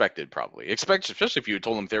people expected, probably. Especially if you had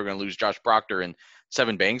told them they were going to lose Josh Proctor and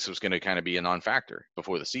Sevyn Banks was going to kind of be a non-factor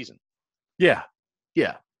before the season. Yeah.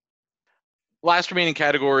 Last remaining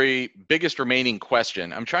category, biggest remaining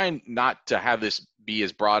question. I'm trying not to have this be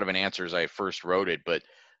as broad of an answer as I first wrote it, but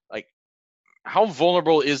like, how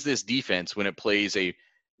vulnerable is this defense when it plays a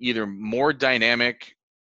either more dynamic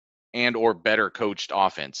and or better coached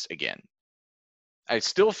offense again? I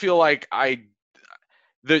still feel like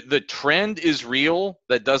the trend is real.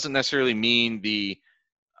 That doesn't necessarily mean the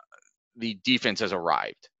defense has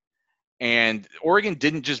arrived. And Oregon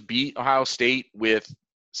didn't just beat Ohio State with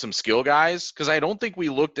some skill guys, because I don't think we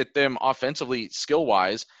looked at them offensively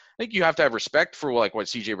skill-wise. I think you have to have respect for like what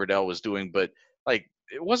CJ Riddell was doing, but like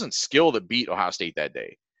it wasn't skill that beat Ohio State that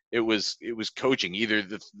day. It was coaching. Either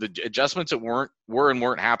the adjustments that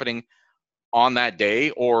weren't happening on that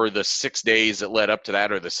day, or the 6 days that led up to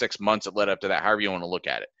that, or the 6 months that led up to that, however you want to look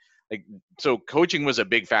at it. Like, so coaching was a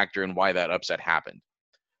big factor in why that upset happened.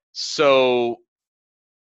 So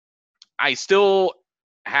I still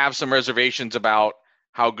have some reservations about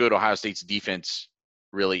how good Ohio State's defense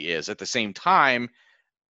really is. At the same time,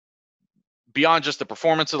 beyond just the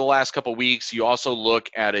performance of the last couple of weeks, you also look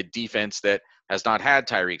at a defense that has not had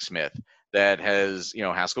Tyreek Smith, that has,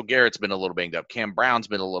 Haskell Garrett's been a little banged up, Cam Brown's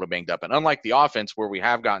been a little banged up. And unlike the offense where we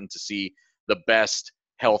have gotten to see the best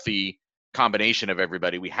healthy combination of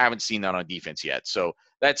everybody, we haven't seen that on defense yet. So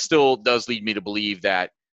that still does lead me to believe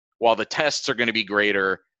that while the tests are going to be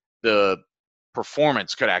greater, the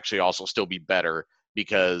performance could actually also still be better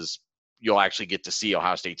because you'll actually get to see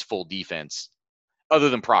Ohio State's full defense other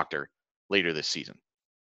than Proctor later this season.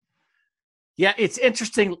 Yeah, it's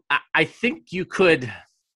interesting. I think you could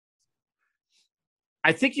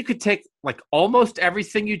take like almost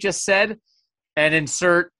everything you just said and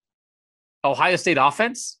insert Ohio State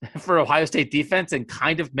offense for Ohio State defense and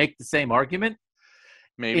kind of make the same argument.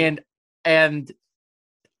 Maybe. And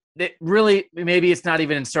it really, maybe it's not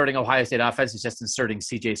even inserting Ohio State offense. It's just inserting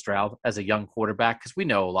CJ Stroud as a young quarterback because we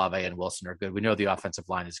know Olave and Wilson are good. We know the offensive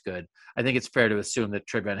line is good. I think it's fair to assume that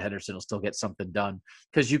TreVeyon Henderson will still get something done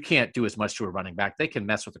because you can't do as much to a running back. They can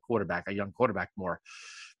mess with a young quarterback more.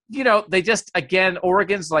 They just, again,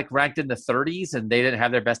 Oregon's like ranked in the 30s and they didn't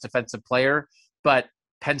have their best defensive player, but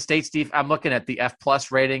Penn State's I'm looking at the F+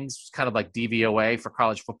 ratings, kind of like DVOA for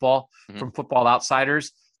college football from Football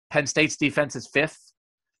Outsiders. Penn State's defense is 5th.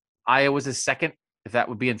 Iowa's is 2nd, if that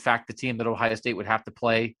would be, in fact, the team that Ohio State would have to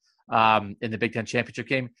play in the Big Ten championship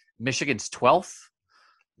game. Michigan's 12th.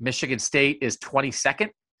 Michigan State is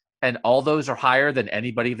 22nd, and all those are higher than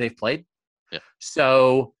anybody they've played. Yeah.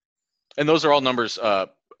 So, and those are all numbers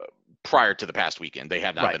prior to the past weekend. They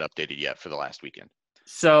have not right. been updated yet for the last weekend.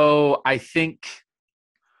 So I think,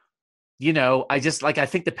 I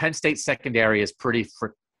think the Penn State secondary is pretty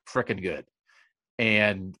freaking good.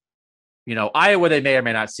 And, Iowa, they may or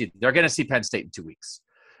may not see. They're going to see Penn State in 2 weeks.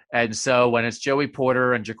 And so when it's Joey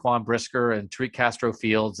Porter and Jaquan Brisker and Tariq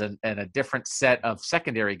Castro-Fields and a different set of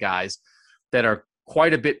secondary guys that are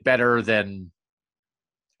quite a bit better than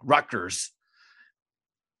Rutgers,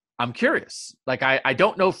 I'm curious. Like, I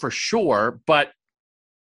don't know for sure, but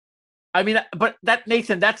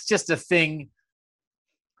Nathan, that's just a thing.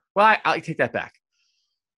 Well, I take that back.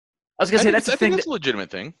 I was going to say I think that's a legitimate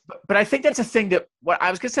thing. But I think that's a thing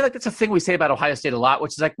that's a thing we say about Ohio State a lot,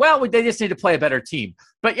 which is like, well, they just need to play a better team.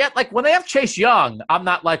 But yet, like, when they have Chase Young, I'm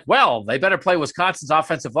not like, well, they better play Wisconsin's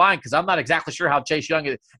offensive line because I'm not exactly sure how Chase Young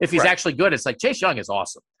is. If he's actually good, it's like Chase Young is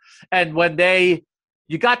awesome. And when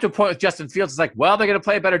you got to a point with Justin Fields, it's like, well, they're going to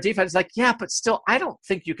play a better defense. It's like, yeah, but still, I don't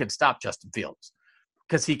think you can stop Justin Fields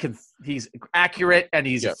because he's accurate and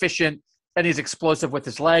he's efficient. And he's explosive with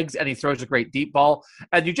his legs, and he throws a great deep ball.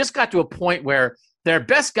 And you just got to a point where their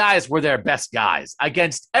best guys were their best guys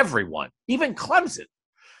against everyone, even Clemson.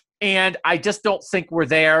 And I just don't think we're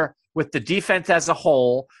there with the defense as a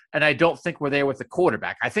whole, and I don't think we're there with the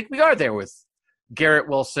quarterback. I think we are there with Garrett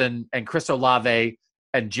Wilson and Chris Olave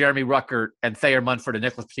and Jeremy Ruckert and Thayer Munford and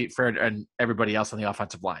Nicholas Petit-Frere and everybody else on the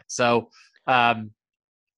offensive line. So, but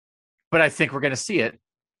I think we're going to see it.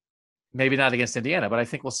 Maybe not against Indiana, but I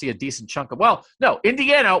think we'll see a decent chunk of –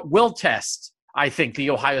 Indiana will test, I think, the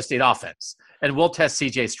Ohio State offense, and will test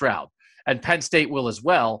C.J. Stroud, and Penn State will as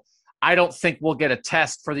well. I don't think we'll get a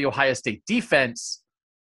test for the Ohio State defense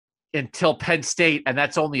until Penn State, and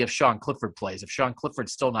that's only if Sean Clifford plays. If Sean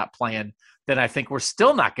Clifford's still not playing, then I think we're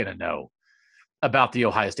still not going to know about the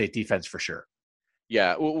Ohio State defense for sure.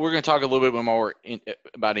 Yeah, we're going to talk a little bit more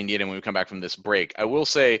about Indiana when we come back from this break. I will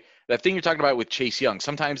say that thing you're talking about with Chase Young,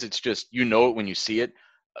 sometimes it's just it when you see it.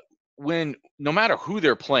 No matter who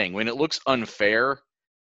they're playing, when it looks unfair,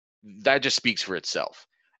 that just speaks for itself.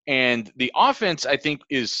 And the offense, I think,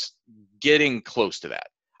 is getting close to that.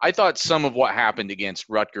 I thought some of what happened against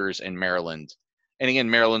Rutgers and Maryland, and again,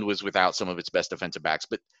 Maryland was without some of its best defensive backs,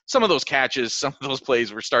 but some of those catches, some of those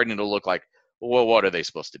plays were starting to look like, well, what are they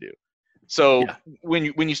supposed to do? So when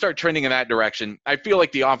you start trending in that direction, I feel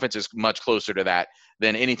like the offense is much closer to that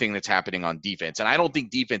than anything that's happening on defense. And I don't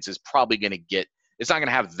think defense is probably going to it's not going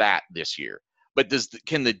to have that this year. But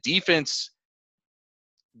can the defense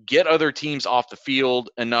get other teams off the field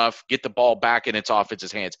enough, get the ball back in its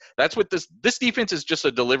offense's hands? That's what this defense is, just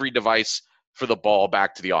a delivery device for the ball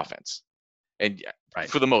back to the offense. And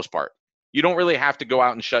for the most part, you don't really have to go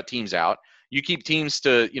out and shut teams out. You keep teams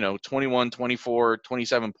to, 21, 24,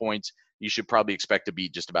 27 points. You should probably expect to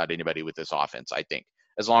beat just about anybody with this offense, I think,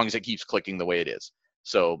 as long as it keeps clicking the way it is.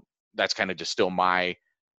 So that's kind of just still my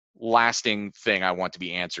lasting thing I want to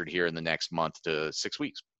be answered here in the next month to 6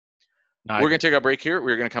 weeks. We're going to take a break here.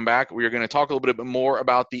 We're going to come back. We're going to talk a little bit more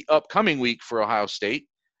about the upcoming week for Ohio State,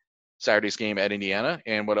 Saturday's game at Indiana,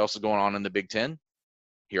 and what else is going on in the Big Ten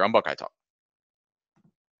here on Buckeye Talk.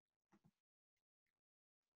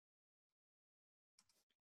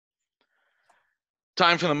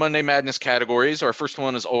 Time for the Monday Madness categories. Our first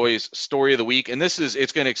one is always Story of the Week, and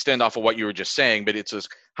it's going to extend off of what you were just saying, but it says,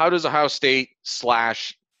 how does Ohio State /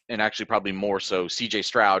 and actually probably more so CJ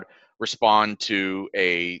Stroud respond to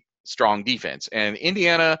a strong defense? And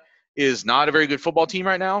Indiana is not a very good football team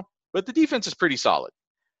right now, but the defense is pretty solid.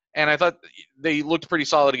 And I thought they looked pretty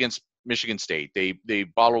solid against Michigan State. They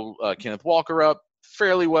bottled Kenneth Walker up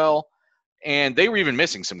fairly well, and they were even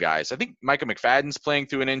missing some guys. I think Micah McFadden's playing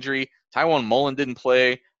through an injury. Tywone Mullen didn't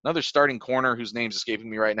play. Another starting corner whose name's escaping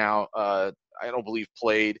me right now, I don't believe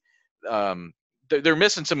played. They're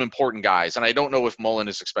missing some important guys, and I don't know if Mullen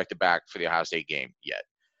is expected back for the Ohio State game yet.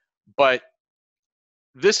 But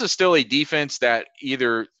this is still a defense that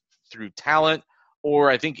either through talent or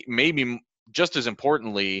I think maybe just as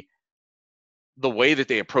importantly, the way that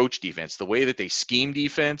they approach defense, the way that they scheme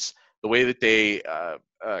defense, the way that they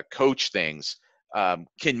coach things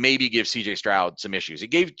can maybe give CJ Stroud some issues. It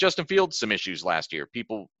gave Justin Fields some issues last year.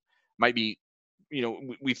 People might be,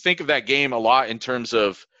 we think of that game a lot in terms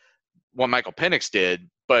of what Michael Penix did,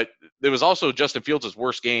 but there was also Justin Fields'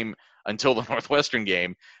 worst game until the Northwestern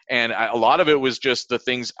game. And a lot of it was just the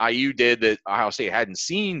things IU did that Ohio State hadn't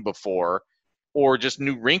seen before, or just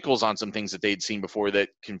new wrinkles on some things that they'd seen before that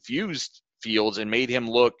confused Fields and made him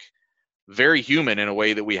look very human in a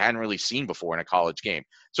way that we hadn't really seen before in a college game.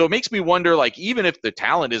 So it makes me wonder, like, even if the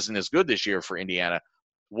talent isn't as good this year for Indiana,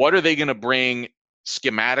 what are they going to bring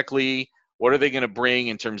schematically? What are they going to bring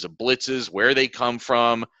in terms of blitzes, where they come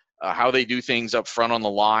from, how they do things up front on the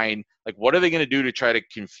line? Like, what are they going to do to try to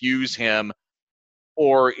confuse him,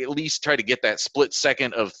 or at least try to get that split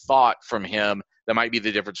second of thought from him that might be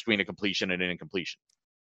the difference between a completion and an incompletion?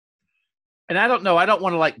 And I don't know. I don't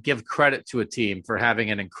want to give credit to a team for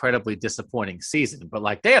having an incredibly disappointing season, but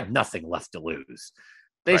they have nothing left to lose.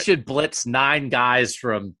 They should blitz 9 guys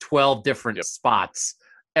from 12 different spots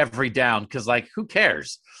every down because, who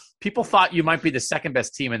cares? People thought you might be the second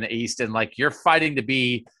best team in the East, and you're fighting to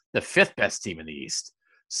be the 5th best team in the East.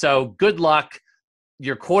 So good luck.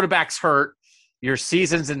 Your quarterback's hurt. Your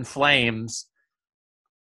season's in flames.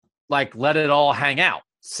 Let it all hang out.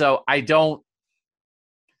 So I don't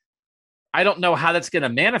know how that's going to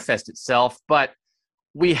manifest itself, but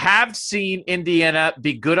we have seen Indiana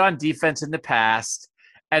be good on defense in the past.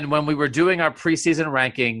 And when we were doing our preseason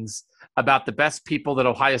rankings about the best people that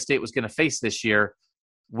Ohio State was going to face this year,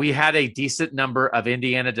 we had a decent number of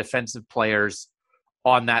Indiana defensive players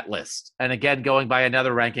on that list. And again, going by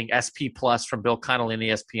another ranking, SP Plus from Bill Connelly and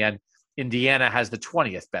ESPN, Indiana has the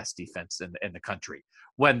 20th best defense in the country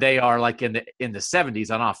when they are in the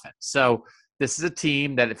 70s on offense. So this is a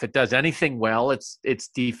team that if it does anything well, it's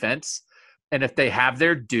defense. And if they have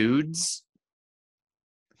their dudes,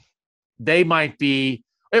 it might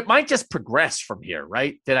just progress from here,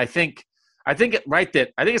 right? That I think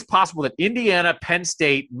it's possible that Indiana, Penn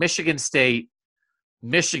State, Michigan,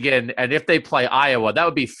 and if they play Iowa, that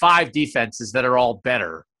would be 5 defenses that are all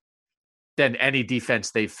better than any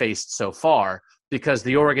defense they've faced so far, because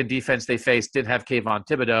the Oregon defense they faced didn't have Kayvon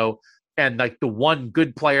Thibodeau. And the one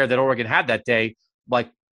good player that Oregon had that day,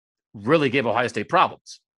 really gave Ohio State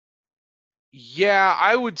problems. Yeah,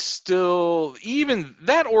 I would still, even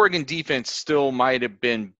that Oregon defense still might have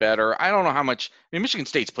been better. I don't know how much. Michigan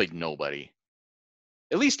State's played nobody.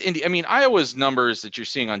 At least Iowa's numbers that you're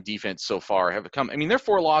seeing on defense so far have come. Their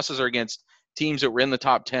 4 losses are against teams that were in the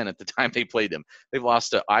top 10 at the time they played them. They've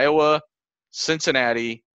lost to Iowa,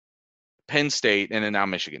 Cincinnati, Penn State, and then now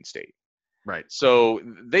Michigan State. Right. So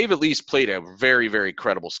they've at least played a very, very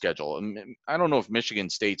credible schedule. I don't know if Michigan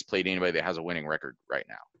State's played anybody that has a winning record right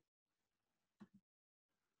now.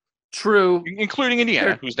 True. Including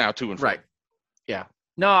Indiana, who's now 2-4. Right. Yeah.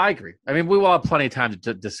 No, I agree. We will have plenty of time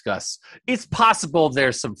to discuss. It's possible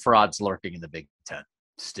there's some frauds lurking in the Big Ten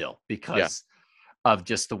still because of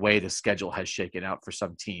just the way the schedule has shaken out for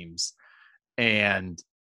some teams. And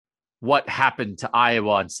what happened to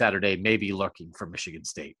Iowa on Saturday may be lurking for Michigan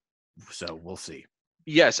State. So we'll see.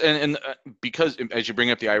 Yes, and because as you bring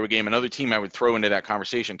up the Iowa game, another team I would throw into that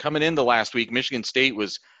conversation. Coming into last week, Michigan State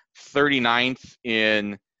was 39th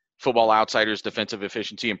in Football Outsiders defensive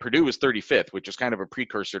efficiency, and Purdue was 35th, which is kind of a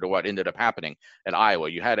precursor to what ended up happening at Iowa.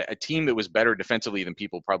 You had a team that was better defensively than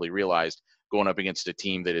people probably realized going up against a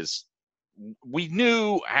team that we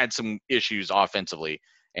knew had some issues offensively,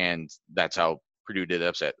 and that's how Purdue did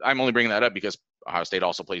upset. I'm only bringing that up because Ohio State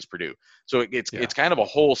also plays Purdue. So it's kind of a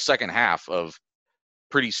whole second half of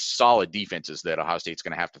pretty solid defenses that Ohio State's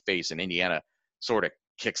going to have to face, and Indiana sort of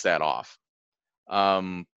kicks that off.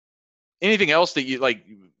 Anything else that you like?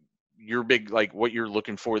 Your big, like, what you're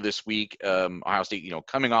looking for this week? Ohio State,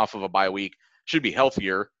 coming off of a bye week, should be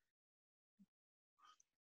healthier.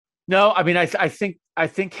 No, I mean, I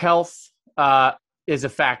think health is a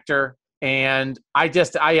factor, and I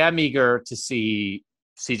am eager to see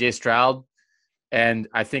CJ Stroud, and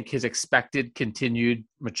I think his expected continued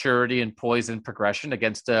maturity and poise and progression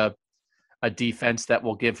against a defense that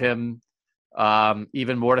will give him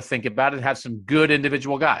even more to think about and have some good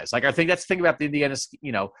individual guys. Like, I think that's the thing about the Indiana,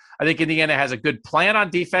 I think Indiana has a good plan on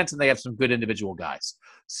defense and they have some good individual guys.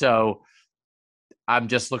 So I'm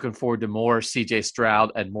just looking forward to more CJ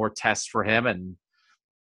Stroud and more tests for him, and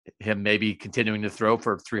him maybe continuing to throw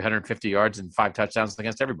for 350 yards and 5 touchdowns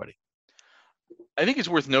against everybody. I think it's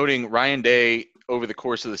worth noting Ryan Day over the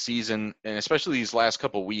course of the season, and especially these last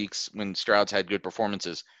couple of weeks when Stroud's had good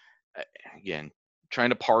performances, again, trying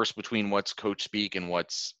to parse between what's coach speak and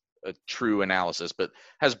what's a true analysis, but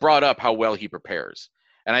has brought up how well he prepares.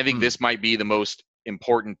 And I think this might be the most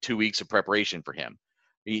important 2 weeks of preparation for him.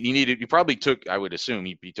 You probably took, I would assume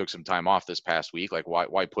he took some time off this past week. Like,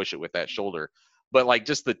 why push it with that shoulder? But like,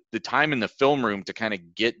 just the time in the film room to kind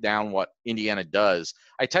of get down what Indiana does.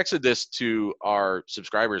 I texted this to our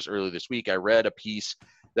subscribers earlier this week. I read a piece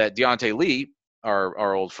that Deontay Lee,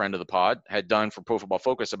 our old friend of the pod, had done for Pro Football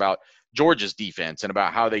Focus about Georgia's defense and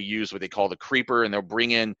about how they use what they call the creeper, and they'll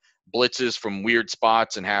bring in blitzes from weird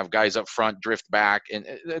spots and have guys up front drift back. And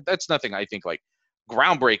that's nothing, I think, like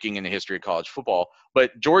groundbreaking in the history of college football,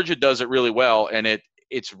 but Georgia does it really well, and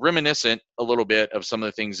it's reminiscent a little bit of some of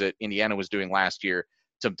the things that Indiana was doing last year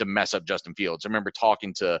to mess up Justin Fields. I remember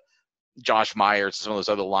talking to Josh Myers, some of those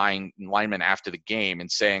other linemen after the game, and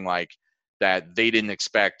saying like that they didn't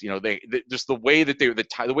expect, they just the way that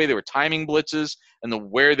the way they were timing blitzes and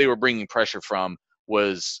where they were bringing pressure from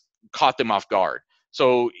was caught them off guard.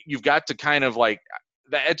 So you've got to kind of like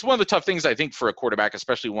that. It's one of the tough things I think for a quarterback,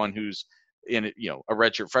 especially one who's in a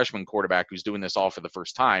redshirt freshman quarterback who's doing this all for the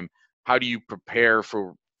first time. How do you prepare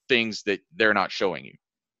for things that they're not showing you?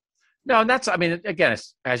 No, and that's, I mean, again,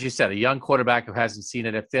 as you said, a young quarterback who hasn't seen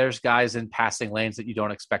it. If there's guys in passing lanes that you don't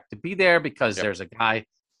expect to be there because there's a guy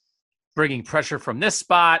bringing pressure from this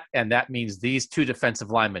spot, and that means these 2 defensive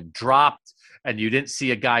linemen dropped, and you didn't see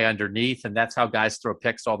a guy underneath, and that's how guys throw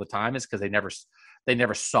picks all the time, is because they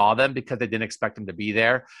never saw them because they didn't expect them to be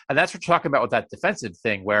there. And that's what we're talking about with that defensive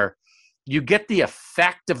thing, where you get the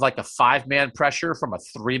effect of like a 5-man pressure from a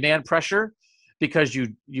 3-man pressure because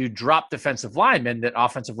you drop defensive linemen that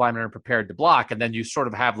offensive linemen are prepared to block, and then you sort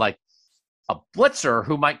of have like a blitzer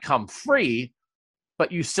who might come free,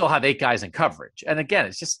 but you still have 8 guys in coverage. And again,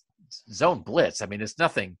 it's just zone blitz. I mean, it's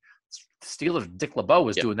nothing. Steelers, Dick LeBeau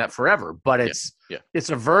was doing that forever, but it's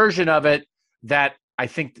a version of it that I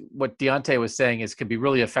think what Deontay was saying is can be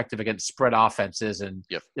really effective against spread offenses, and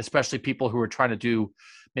especially people who are trying to do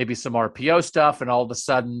maybe some RPO stuff, and all of a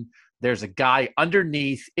sudden there's a guy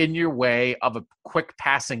underneath in your way of a quick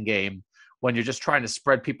passing game when you're just trying to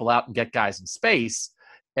spread people out and get guys in space.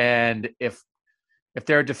 And if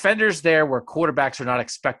there are defenders there where quarterbacks are not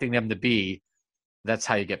expecting them to be, that's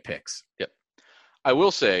how you get picks. Yep. I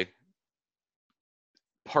will say,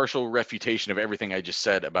 partial refutation of everything I just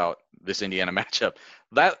said about this Indiana matchup,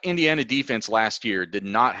 that Indiana defense last year did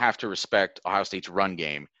not have to respect Ohio State's run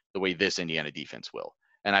game the way this Indiana defense will.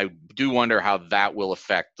 And I do wonder how that will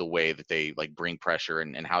affect the way that they like bring pressure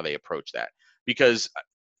and how they approach that. Because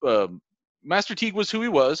Master Teague was who he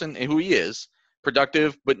was and who he is,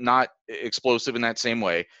 productive but not explosive in that same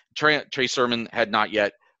way. Trey Sermon had not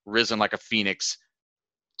yet risen like a phoenix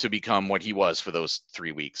to become what he was for those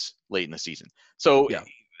 3 weeks late in the season. So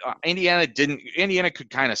Indiana could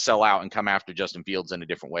kind of sell out and come after Justin Fields in a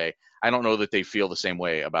different way. I don't know that they feel the same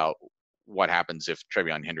way about what happens if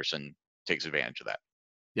TreVeyon Henderson takes advantage of that.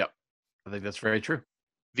 Yep. I think that's very true.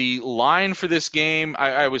 The line for this game,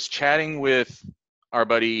 I was chatting with our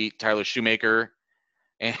buddy Tyler Shoemaker,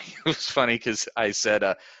 and it was funny because I said,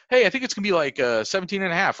 hey, I think it's going to be like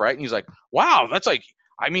 17.5, right? And he's like, wow, that's like,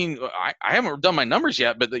 I mean, I haven't done my numbers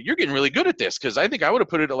yet, but you're getting really good at this, because I think I would have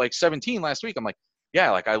put it at like 17 last week. I'm like,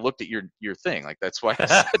 yeah, like I looked at your thing. Like, that's why I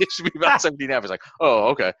said it should be about 17.5. I was like, oh,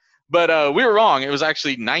 okay. But we were wrong. It was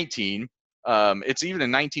actually 19. It's even a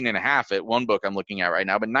 19.5 at one book I'm looking at right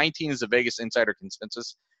now, but 19 is the Vegas Insider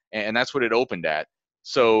consensus, and that's what it opened at.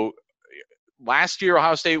 So last year,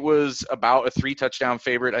 Ohio State was about a 3-touchdown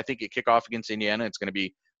favorite. I think at kickoff against Indiana, it's going to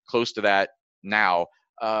be close to that now.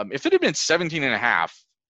 If it had been 17.5,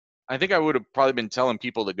 I think I would have probably been telling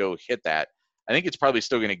people to go hit that. I think it's probably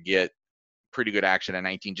still going to get pretty good action at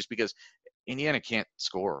 19, just because Indiana can't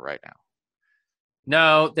score right now.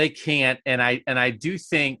 No, they can't. And I do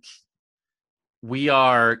think we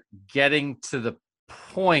are getting to the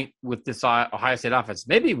point with this Ohio State offense.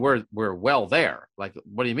 Maybe we're well there. Like,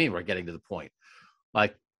 what do you mean we're getting to the point?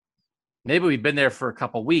 Like, maybe we've been there for a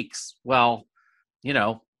couple weeks. Well,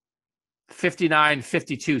 59,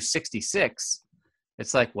 52, 66.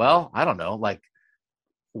 It's like, well, I don't know. Like,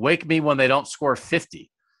 wake me when they don't score 50.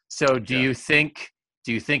 So do you think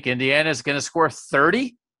Indiana is going to score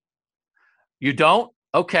 30? You don't?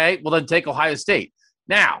 Okay, well then take Ohio State.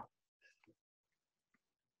 Now,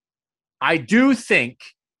 I do think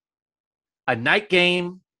a night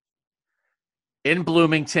game in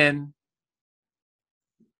Bloomington,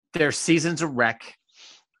 their season's a wreck.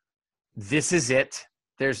 This is it.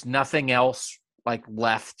 There's nothing else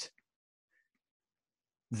left.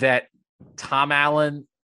 That Tom Allen,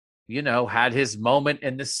 had his moment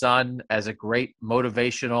in the sun as a great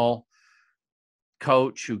motivational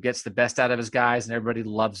coach who gets the best out of his guys and everybody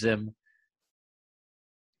loves him.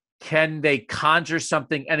 Can they conjure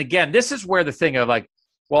something? And again, this is where the thing of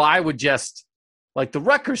I would just the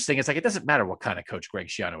Rutgers thing. It's it doesn't matter what kind of coach Greg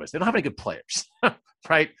Schiano is. They don't have any good players,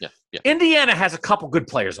 right? Yeah. Indiana has a couple good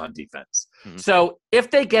players on defense. Mm-hmm. So if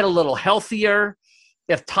they get a little healthier,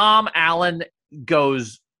 if Tom Allen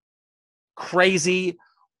goes crazy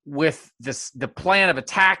with the plan of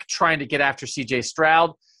attack, trying to get after CJ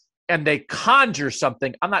Stroud, and they conjure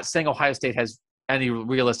something, I'm not saying Ohio State has any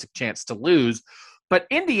realistic chance to lose, but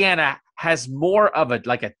Indiana has more of a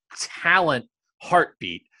talent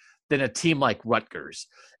heartbeat than a team like Rutgers.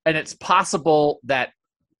 And it's possible that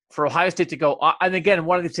for Ohio State to go, and again,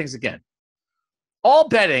 one of these things, all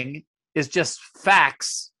betting is just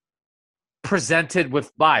facts presented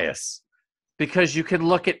with bias, because you can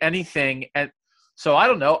look at anything. And so I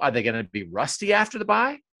don't know, are they going to be rusty after the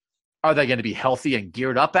bye? Are they going to be healthy and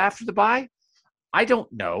geared up after the bye? I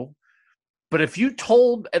don't know. But if you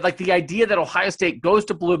told, the idea that Ohio State goes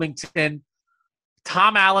to Bloomington,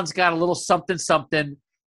 Tom Allen's got a little something.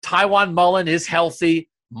 Tywan Mullen is healthy.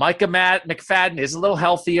 Micah McFadden is a little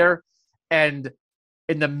healthier. And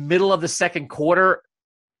in the middle of the second quarter,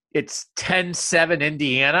 it's 10-7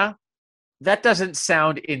 Indiana. That doesn't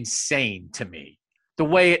sound insane to me. The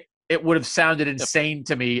way it would have sounded insane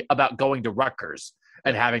to me about going to Rutgers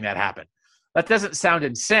and having that happen. That doesn't sound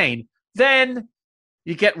insane. Then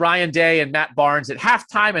you get Ryan Day and Matt Barnes at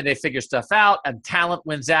halftime, and they figure stuff out, and talent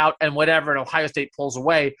wins out, and whatever, and Ohio State pulls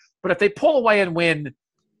away. But if they pull away and win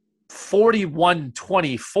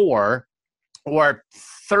 41-24 or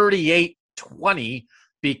 38-20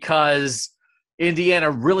 because Indiana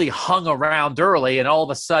really hung around early, and all of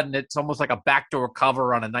a sudden it's almost like a backdoor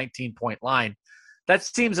cover on a 19-point line, that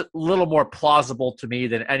seems a little more plausible to me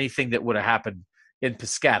than anything that would have happened in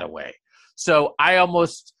Piscataway. So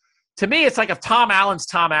to me, it's if Tom Allen's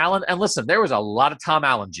Tom Allen, and listen, there was a lot of Tom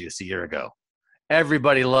Allen juice a year ago.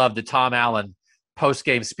 Everybody loved the Tom Allen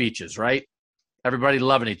post-game speeches, right? Everybody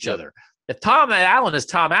loving each other. If Tom Allen is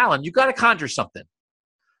Tom Allen, you got to conjure something.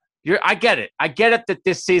 I get it. I get it that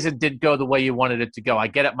this season didn't go the way you wanted it to go. I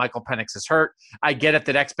get it. Michael Penix is hurt. I get it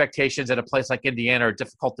that expectations at a place like Indiana are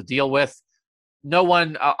difficult to deal with. No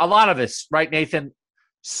one, a lot of us, right, Nathan,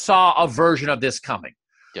 saw a version of this coming.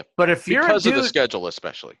 Yep. But if you're because of the schedule,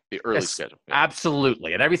 especially the early schedule. Yeah.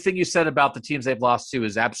 Absolutely. And everything you said about the teams they've lost to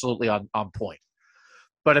is absolutely on point.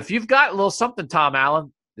 But if you've got a little something, Tom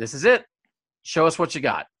Allen, this is it. Show us what you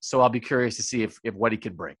got. So I'll be curious to see if what he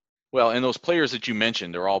can bring. Well, and those players that you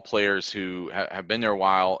mentioned, they're all players who have been there a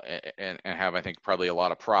while and have, I think, probably a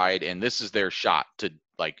lot of pride. And this is their shot to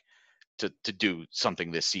do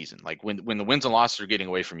something this season. When the wins and losses are getting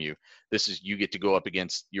away from you, you get to go up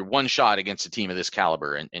against your one shot against a team of this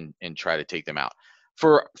caliber and try to take them out.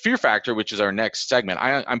 For Fear Factor, which is our next segment,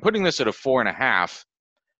 I'm putting this at a 4.5,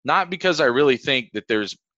 not because I really think that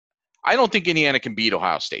I don't think Indiana can beat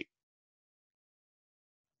Ohio State.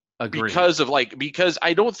 Agreed. Because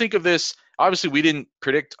I don't think of this. Obviously, we didn't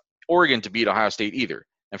predict Oregon to beat Ohio State either.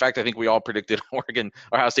 In fact, I think we all predicted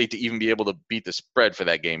Ohio State to even be able to beat the spread for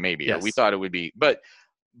that game. Maybe yes. We thought it would be, but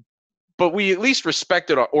we at least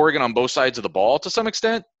respected Oregon on both sides of the ball to some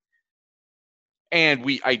extent. And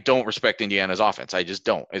I don't respect Indiana's offense. I just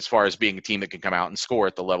don't, as far as being a team that can come out and score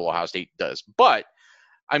at the level Ohio State does. But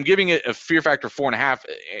I'm giving it a Fear Factor 4.5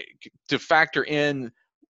 to factor in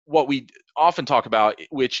what we often talk about,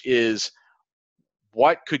 which is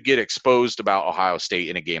what could get exposed about Ohio State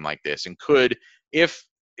in a game like this. And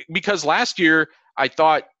because last year I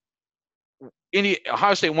thought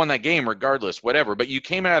Ohio State won that game regardless, whatever, but you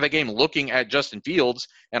came out of the game looking at Justin Fields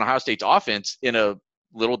and Ohio State's offense in a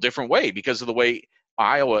little different way because of the way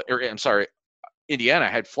Indiana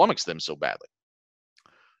had flummoxed them so badly.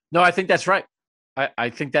 No, I think that's right. I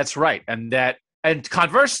think that's right. And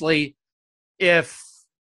conversely, if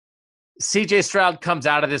CJ Stroud comes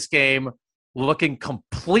out of this game looking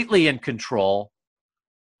completely in control,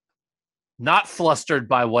 not flustered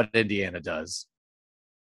by what Indiana does,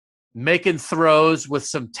 making throws with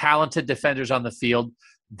some talented defenders on the field,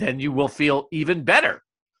 then you will feel even better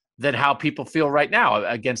than how people feel right now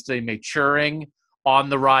against a maturing, on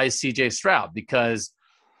the rise CJ Stroud, because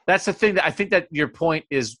that's the thing that I think that your point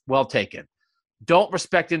is well taken. Don't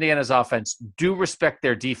respect Indiana's offense. Do respect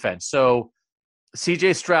their defense. So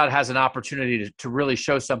CJ Stroud has an opportunity to really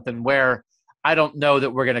show something where I don't know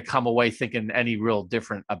that we're going to come away thinking any real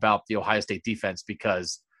different about the Ohio State defense,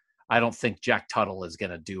 because I don't think Jack Tuttle is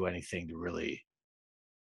going to do anything to really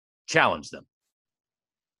challenge them.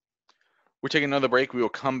 We're taking another break. We will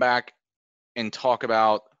come back and talk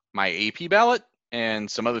about my AP ballot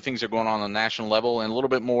and some other things that are going on the national level, and a little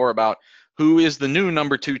bit more about who is the new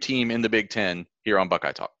number 2 team in the Big Ten here on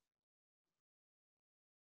Buckeye Talk.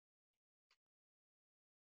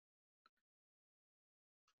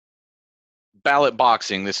 Ballot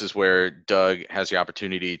boxing. This is where Doug has the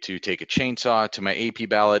opportunity to take a chainsaw to my AP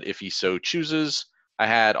ballot if he so chooses. I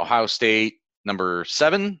had Ohio State number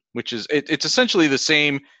 7, which is it's essentially the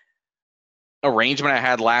same arrangement I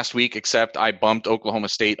had last week, except I bumped Oklahoma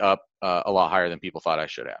State up a lot higher than people thought I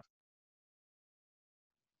should have.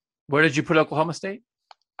 Where did you put Oklahoma State?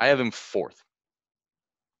 I have him 4th.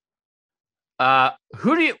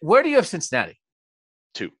 Where do you have Cincinnati?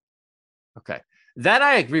 2. Okay. That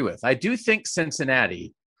I agree with. I do think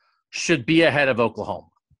Cincinnati should be ahead of Oklahoma.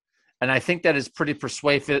 And I think that is pretty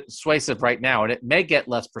persuasive right now. And it may get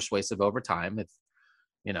less persuasive over time if,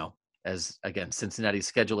 as again, Cincinnati's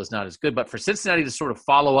schedule is not as good. But for Cincinnati to sort of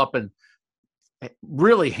follow up and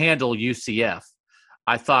really handle UCF,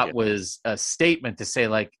 I thought was a statement to say,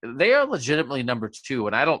 like, they are legitimately number 2.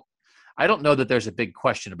 And I don't know that there's a big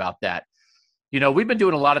question about that. We've been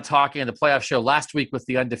doing a lot of talking in the playoff show last week with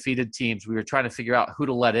the undefeated teams. We were trying to figure out who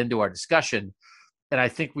to let into our discussion. And I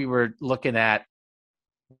think we were looking at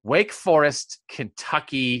Wake Forest,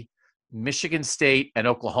 Kentucky, Michigan State, and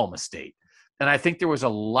Oklahoma State. And I think there was a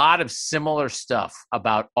lot of similar stuff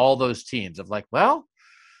about all those teams of like, well,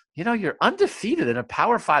 you're undefeated in a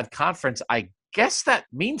Power 5 conference. I guess that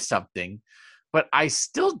means something, but I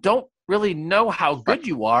still don't really know how good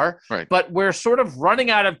you are, right. But we're sort of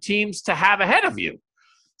running out of teams to have ahead of you.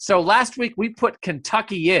 So last week we put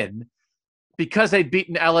Kentucky in because they'd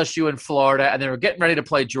beaten LSU in Florida and they were getting ready to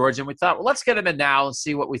play Georgia. And we thought, well, let's get them in now and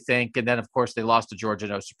see what we think. And then, of course, they lost to Georgia,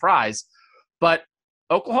 no surprise. But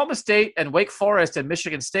Oklahoma State and Wake Forest and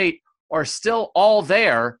Michigan State are still all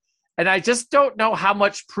there. And I just don't know how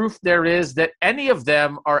much proof there is that any of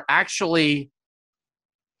them are actually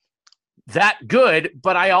that good,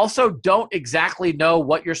 but I also don't exactly know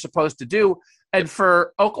what you're supposed to do. And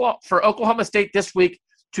for Oklahoma State this week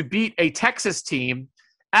to beat a Texas team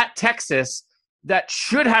at Texas that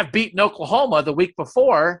should have beaten Oklahoma the week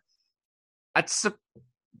before, that's a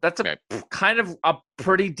kind of a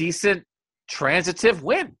pretty decent transitive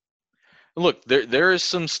win. Look, there is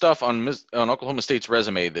some stuff on Oklahoma State's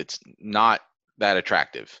resume that's not that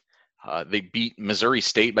attractive. They beat Missouri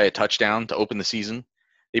State by a touchdown to open the season.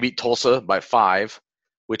 They beat Tulsa by 5,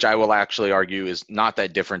 which I will actually argue is not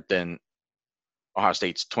that different than Ohio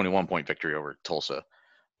State's 21-point victory over Tulsa,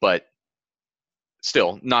 but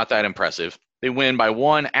still not that impressive. They win by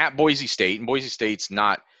 1 at Boise State, and Boise State's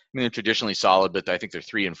not – they're traditionally solid, but I think they're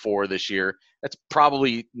 3-4 this year. That's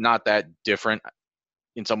probably not that different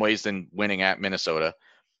in some ways than winning at Minnesota.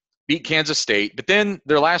 Beat Kansas State, but then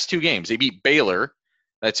their last 2 games, they beat Baylor.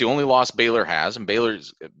 That's the only loss Baylor has, and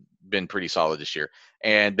Baylor's been pretty solid this year.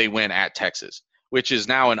 And they win at Texas, which is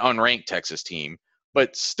now an unranked Texas team,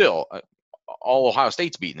 but still, all Ohio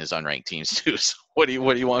State's beaten is unranked teams too. So what do you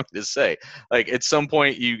want me to say? Like, at some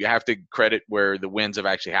point, you have to credit where the wins have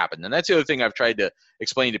actually happened, and that's the other thing I've tried to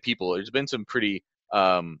explain to people. There's been some pretty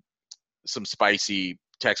some spicy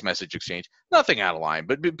text message exchange, nothing out of line,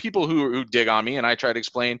 but people who dig on me, and I try to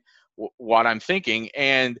explain what I'm thinking.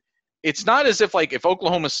 And it's not as if, like, if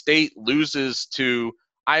Oklahoma State loses to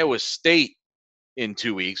Iowa State in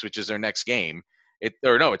 2 weeks, which is their next game,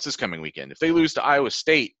 it's this coming weekend. If they lose to Iowa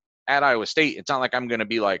State at Iowa State, it's not like I'm going to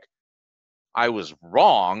be like, I was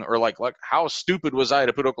wrong, or like how stupid was I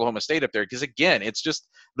to put Oklahoma State up there? Because again, it's just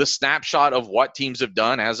the snapshot of what teams have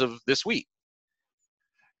done as of this week.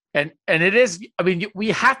 And it is, I mean, we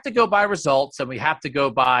have to go by results and we have to go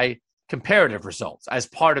by comparative results as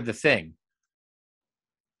part of the thing.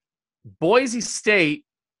 Boise State.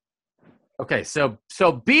 Okay, so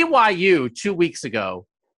BYU 2 weeks ago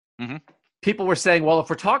people were saying, well, if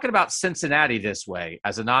we're talking about Cincinnati this way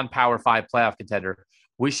as a non-Power 5 playoff contender,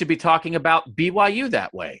 we should be talking about BYU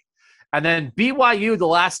that way. And then BYU the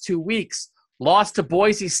last 2 weeks lost to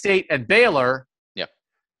Boise State and Baylor. Yep.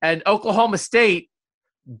 And Oklahoma State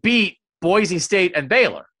beat Boise State and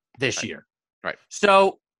Baylor this year. Right.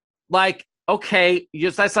 So, like, okay,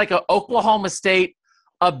 that's like a Oklahoma State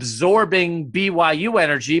absorbing BYU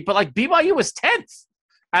energy, but like BYU was 10th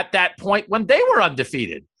at that point when they were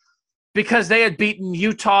undefeated because they had beaten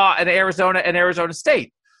Utah and Arizona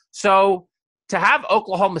State. So to have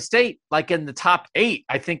Oklahoma State like in the top 8,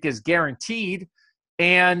 I think is guaranteed.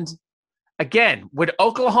 And again, would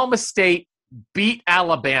Oklahoma State beat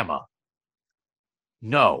Alabama?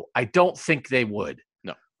 No, I don't think they would.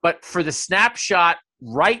 No. But for the snapshot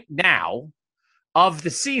right now of the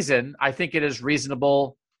season, I think it is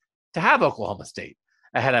reasonable to have Oklahoma State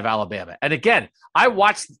ahead of Alabama. And again, I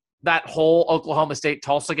watched that whole Oklahoma State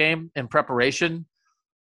Tulsa game in preparation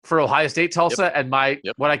for Ohio State Tulsa, and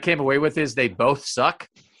what I came away with is they both suck.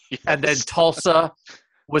 Yes. And then Tulsa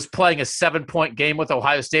was playing a 7-point game with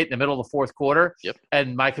Ohio State in the middle of the fourth quarter. Yep.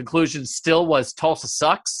 And my conclusion still was Tulsa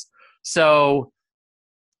sucks. So,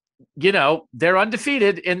 you know, they're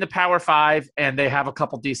undefeated in the Power 5 and they have a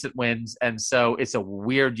couple decent wins. And so it's a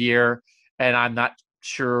weird year, and I'm not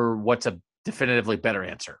sure what's a definitively better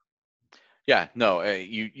answer. Yeah, no,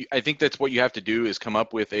 I think that's what you have to do is come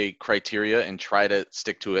up with a criteria and try to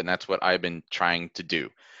stick to it, and that's what I've been trying to do.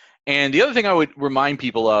 And the other thing I would remind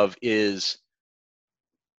people of is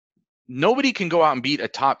nobody can go out and beat a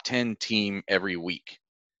top 10 team every week.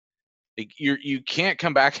 Like, you can't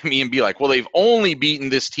come back at me and be like, well, they've only beaten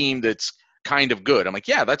this team that's kind of good. I'm like,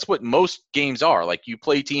 yeah, that's what most games are. Like, you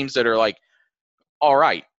play teams that are like, all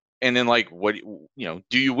right. And then, like, what, you know,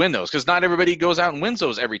 do you win those? Because not everybody goes out and wins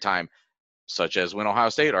those every time, such as when Ohio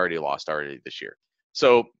State lost this year.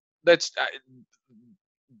 So that's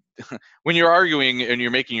when you're arguing and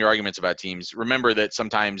you're making your arguments about teams, remember that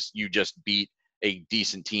sometimes you just beat a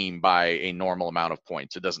decent team by a normal amount of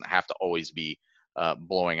points. It doesn't have to always be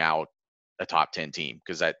blowing out a top 10 team,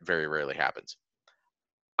 because that very rarely happens.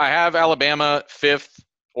 I have Alabama 5th,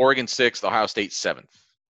 Oregon 6th, Ohio State 7th.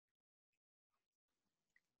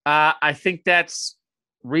 I think that's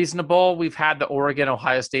reasonable. We've had the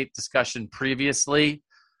Oregon-Ohio State discussion previously,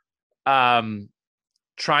 trying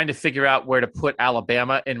to figure out where to put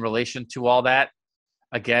Alabama in relation to all that.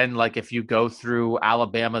 Again, like if you go through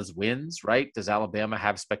Alabama's wins, right? Does Alabama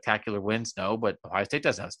have spectacular wins? No, but Ohio State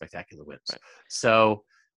doesn't have spectacular wins. Right. So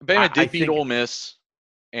Alabama did beat Ole Miss,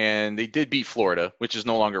 and they did beat Florida, which is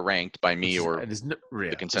no longer ranked by me or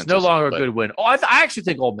the consensus. It's no longer a good win. Oh, I actually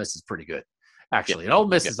think Ole Miss is pretty good, actually. And Ole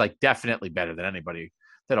Miss is like definitely better than anybody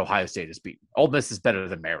that Ohio State has beaten. Ole Miss is better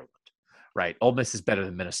than Maryland, right? Ole Miss is better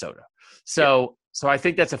than Minnesota. So I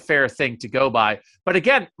think that's a fair thing to go by. But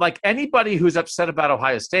again, like anybody who's upset about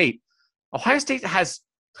Ohio State has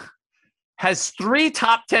 3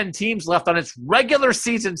 top 10 teams left on its regular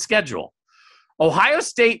season schedule. Ohio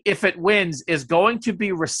State, if it wins, is going to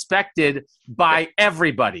be respected by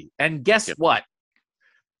everybody. And guess what?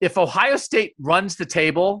 If Ohio State runs the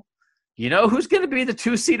table, you know who's going to be the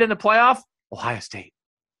 2 seed in the playoff? Ohio State.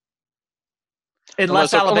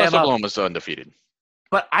 Unless Oklahoma's undefeated.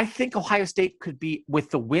 But I think Ohio State could be, with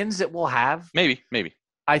the wins it will have. Maybe.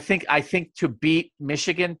 I think to beat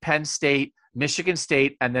Michigan, Penn State, Michigan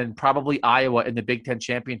State, and then probably Iowa in the Big Ten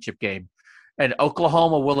championship game. And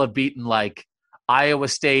Oklahoma will have beaten like Iowa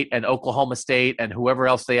State and Oklahoma State and whoever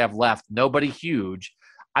else they have left. Nobody huge.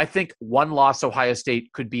 I think one loss Ohio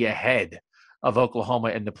State could be ahead of Oklahoma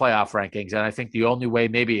in the playoff rankings. And I think the only way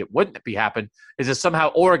maybe it wouldn't be happen is if somehow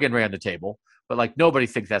Oregon ran the table. But like nobody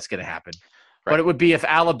thinks that's going to happen. Right. But it would be if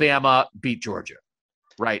Alabama beat Georgia,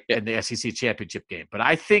 right, in the SEC championship game. But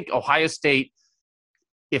I think Ohio State,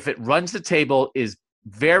 if it runs the table, is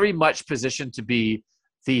very much positioned to be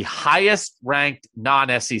the highest-ranked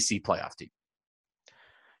non-SEC playoff team.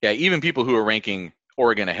 Yeah, even people who are ranking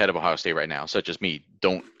Oregon ahead of Ohio State right now, such as me,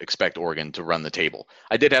 don't expect Oregon to run the table.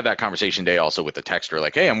 I did have that conversation today also with the texter,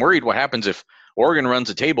 like, hey, I'm worried what happens if Oregon runs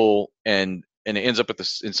the table and it ends up with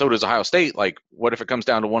this, and so does Ohio State. Like, what if it comes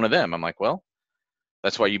down to one of them? I'm like, well,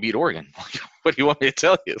 that's why you beat Oregon. What do you want me to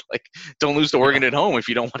tell you? Like, don't lose to Oregon at home if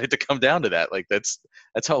you don't want it to come down to that. Like, that's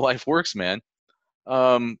how life works, man.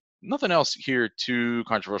 Nothing else here too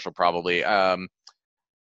controversial, probably. Are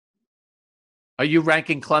you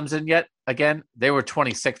ranking Clemson yet? Again, they were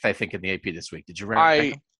 26th, I think, in the AP this week. Did you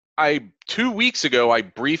rank them? I 2 weeks ago, I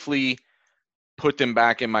briefly put them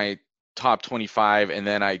back in my top 25, and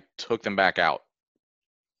then I took them back out.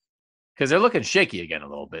 Because they're looking shaky again a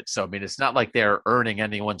little bit. So, I mean, it's not like they're earning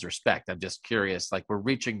anyone's respect. I'm just curious. Like, we're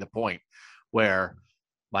reaching the point where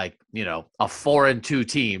like, a 4-2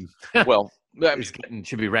 team Well,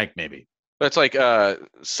 should be ranked maybe. That's like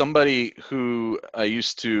somebody who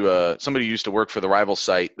used to work for the rival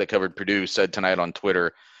site that covered Purdue said tonight on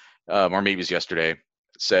Twitter, or maybe it was yesterday,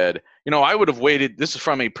 said, I would have waited. This is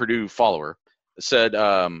from a Purdue follower. Said,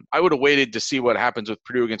 I would have waited to see what happens with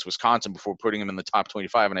Purdue against Wisconsin before putting them in the top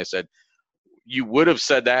 25. And I said, you would have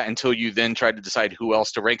said that until you then tried to decide who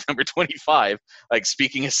else to rank number 25. Like,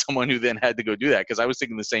 speaking as someone who then had to go do that, because I was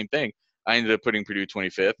thinking the same thing. I ended up putting Purdue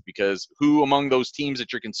 25th because who among those teams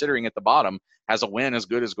that you're considering at the bottom has a win as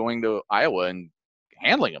good as going to Iowa and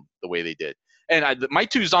handling them the way they did? And my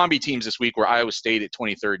two zombie teams this week were Iowa State at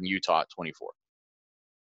 23rd and Utah at 24th.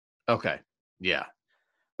 Okay. Yeah.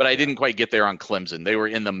 But I didn't quite get there on Clemson. They were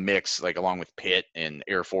in the mix, like along with Pitt and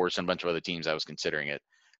Air Force and a bunch of other teams I was considering at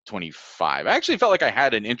 25. I actually felt like I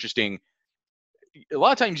had an interesting – a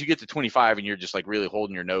lot of times you get to 25 and you're just like really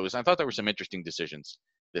holding your nose. I thought there were some interesting decisions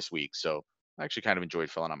this week. So I actually kind of enjoyed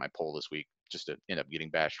filling out my poll this week just to end up getting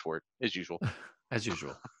bashed for it, as usual. As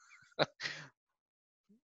usual.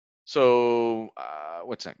 So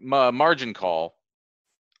what's that? Margin call.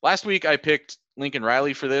 Last week I picked Lincoln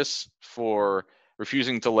Riley for this, for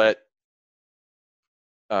refusing to let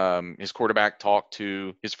his quarterback talk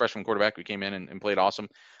to his freshman quarterback who came in and played awesome,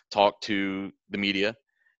 talk to the media.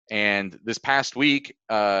 And this past week,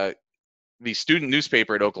 the student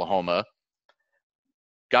newspaper at Oklahoma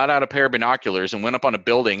got out a pair of binoculars and went up on a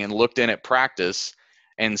building and looked in at practice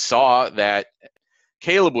and saw that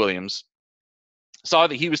Caleb Williams saw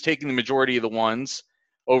that he was taking the majority of the ones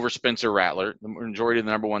over Spencer Rattler, the majority of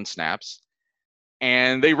the number one snaps,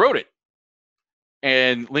 and they wrote it.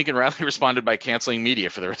 And Lincoln Riley responded by canceling media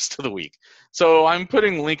for the rest of the week. So I'm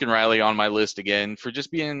putting Lincoln Riley on my list again for just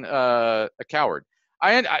being a coward.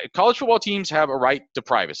 College football teams have a right to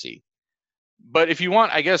privacy. But if you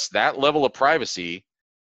want, I guess, that level of privacy,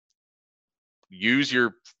 use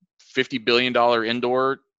your $50 billion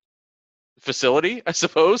indoor facility, I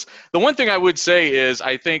suppose. The one thing I would say is,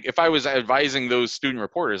 I think if I was advising those student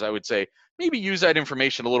reporters, I would say maybe use that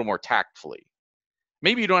information a little more tactfully.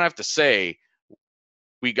 Maybe you don't have to say,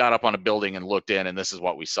 we got up on a building and looked in and this is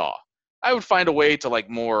what we saw. I would find a way to like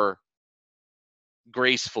more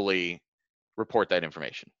gracefully report that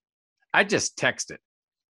information. I just text it.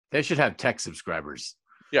 They should have text subscribers.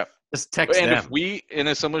 Yeah. Just text them. And if we, in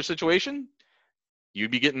a similar situation,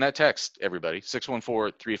 you'd be getting that text, everybody.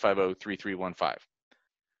 614-350-3315.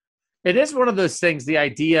 It is one of those things, the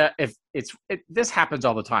idea, this happens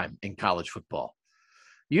all the time in college football.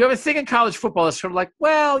 You have a thing in college football that's sort of like,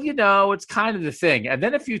 well, it's kind of the thing. And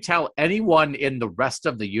then if you tell anyone in the rest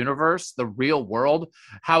of the universe, the real world,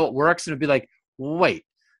 how it works, and it'd be like, wait,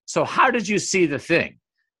 so how did you see the thing?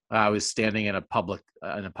 I was standing in a public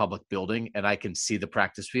building and I can see the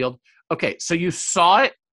practice field. Okay, so you saw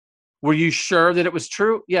it. Were you sure that it was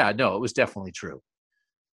true? Yeah, no, it was definitely true.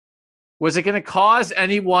 Was it going to cause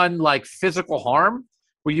anyone like physical harm?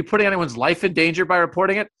 Were you putting anyone's life in danger by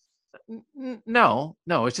reporting it? No,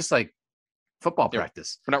 it's just like football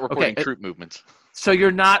practice. We're not reporting troop movements. So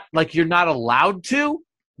you're not allowed to?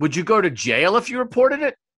 Would you go to jail if you reported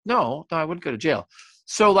it? No, I wouldn't go to jail.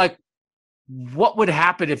 So like, what would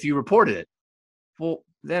happen if you reported it? Well,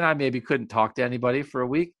 then I maybe couldn't talk to anybody for a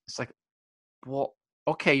week. It's like, well,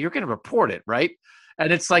 okay, you're going to report it, right?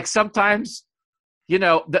 And it's like sometimes,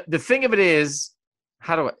 the thing of it is,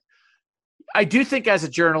 I do think as a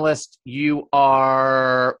journalist, you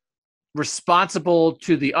are responsible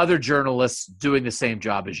to the other journalists doing the same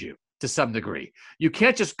job as you to some degree. You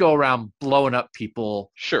can't just go around blowing up people's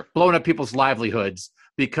livelihoods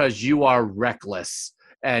because you are reckless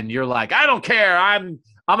and you're like, I don't care. I'm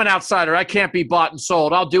an outsider. I can't be bought and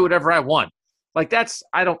sold. I'll do whatever I want. Like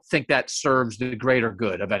I don't think that serves the greater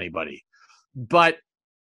good of anybody. But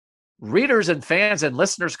readers and fans and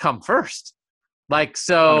listeners come first. Like,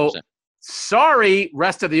 so 100%. Sorry,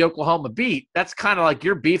 rest of the Oklahoma beat. That's kind of like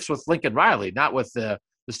your beefs with Lincoln Riley, not with the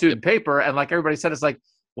student paper. And like everybody said, it's like,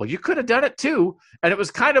 well, you could have done it too. And it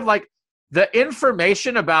was kind of like the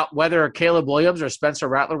information about whether Caleb Williams or Spencer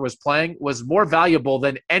Rattler was playing was more valuable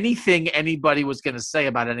than anything anybody was going to say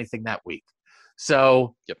about anything that week.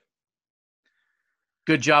 So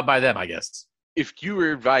good job by them, I guess. If you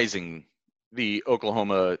were advising the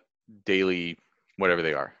Oklahoma Daily, whatever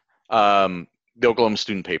they are, the Oklahoma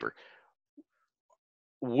student paper,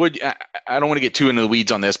 I don't want to get too into the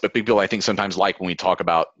weeds on this, but people I think sometimes like when we talk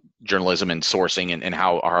about journalism and sourcing and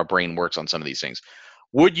how our brain works on some of these things.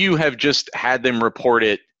 Would you have just had them report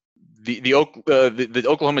it? The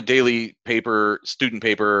Oklahoma Daily paper, student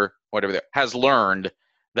paper, whatever, has learned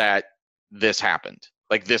that this happened.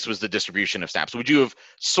 like this was the distribution of snaps? Would you have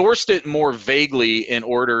sourced it more vaguely in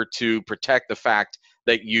order to protect the fact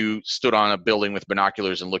that you stood on a building with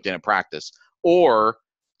binoculars and looked in at practice? Or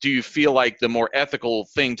do you feel like the more ethical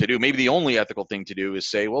thing to do, maybe the only ethical thing to do, is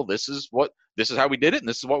say, well, this is how we did it, and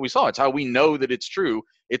this is what we saw. It's how we know that it's true.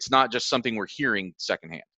 It's not just something we're hearing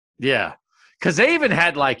secondhand. Yeah. Because they even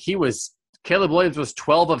had Caleb Williams was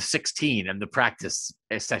 12 of 16 in the practice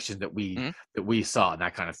session that we saw, and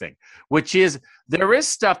that kind of thing, which is, there is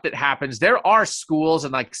stuff that happens. There are schools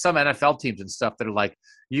and like some NFL teams and stuff that are like,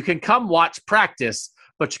 you can come watch practice,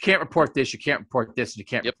 but you can't report this, you can't report this, and you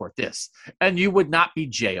can't report this. And you would not be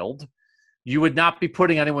jailed. You would not be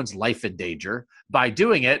putting anyone's life in danger by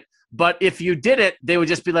doing it. But if you did it, they would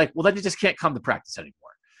just be like, well, then you just can't come to practice anymore.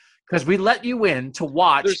 Because we let you in to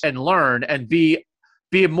watch and learn and be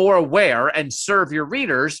more aware and serve your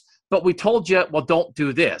readers, but we told you, well, don't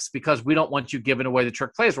do this because we don't want you giving away the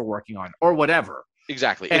trick plays we're working on or whatever.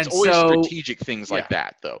 Exactly. And it's always strategic things like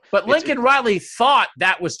that, though. But Lincoln Riley thought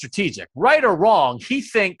that was strategic. Right or wrong, he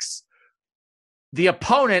thinks the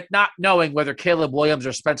opponent, not knowing whether Caleb Williams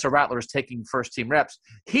or Spencer Rattler is taking first-team reps,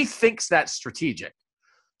 he thinks that's strategic.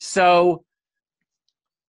 So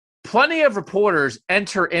plenty of reporters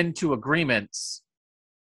enter into agreements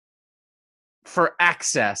for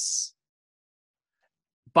access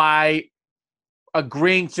by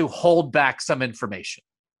agreeing to hold back some information.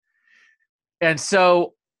 And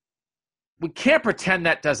so we can't pretend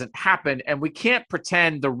that doesn't happen, and we can't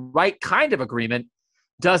pretend the right kind of agreement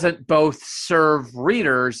doesn't both serve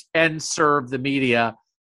readers and serve the media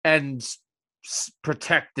and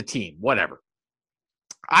protect the team, whatever.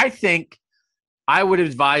 I think I would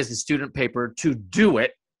advise the student paper to do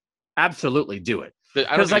it. Absolutely do it.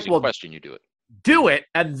 I don't think question you do it. Do it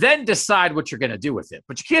and then decide what you're going to do with it.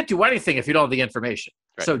 But you can't do anything if you don't have the information.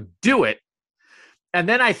 Right. So do it. And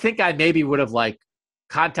then I think I maybe would have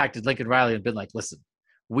contacted Lincoln Riley and been like, listen,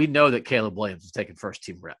 we know that Caleb Williams is taking first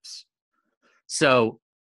team reps. So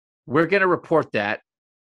we're going to report that.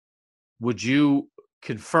 Would you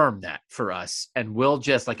confirm that for us? And we'll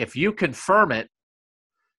just if you confirm it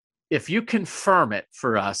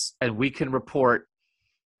for us and we can report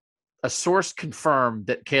a source confirmed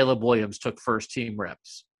that Caleb Williams took first team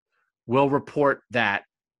reps, we'll report that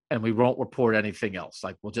and we won't report anything else.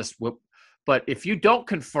 But if you don't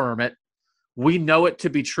confirm it, we know it to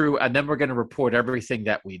be true. And then we're going to report everything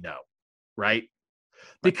that we know. Right.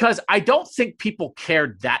 Because I don't think people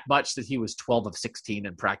cared that much that he was 12 of 16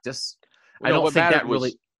 in practice. I don't think that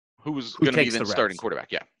really. Who was going to be the starting quarterback?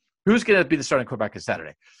 Yeah. Who's going to be the starting quarterback on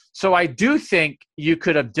Saturday? So I do think you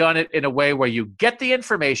could have done it in a way where you get the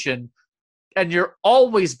information and you're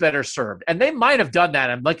always better served. And they might have done that,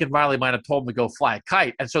 and Lincoln Riley might have told them to go fly a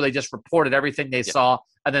kite. And so they just reported everything they saw.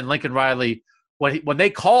 And then Lincoln Riley, when they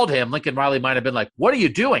called him, Lincoln Riley might have been like, what are you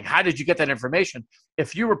doing? How did you get that information?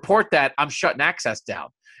 If you report that, I'm shutting access down.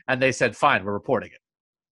 And they said, fine, we're reporting it.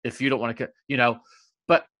 If you don't want to,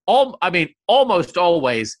 but almost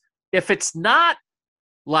always, if it's not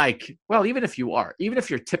even if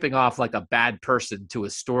you're tipping off a bad person to a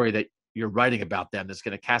story that you're writing about them that's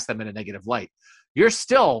going to cast them in a negative light, you're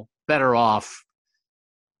still better off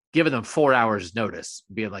giving them 4 hours notice,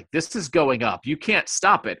 being like, this is going up. You can't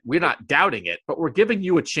stop it. We're not doubting it, but we're giving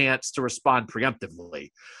you a chance to respond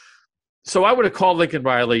preemptively. So I would have called Lincoln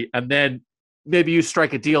Riley, and then maybe you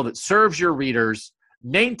strike a deal that serves your readers,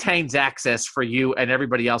 maintains access for you and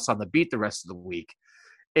everybody else on the beat the rest of the week.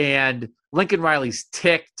 And Lincoln Riley's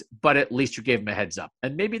ticked, but at least you gave him a heads up.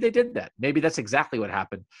 And maybe they did that. Maybe that's exactly what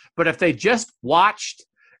happened. But if they just watched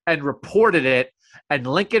and reported it, and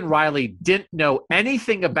Lincoln Riley didn't know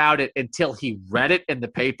anything about it until he read it in the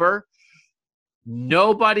paper,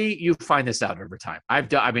 you find this out over time.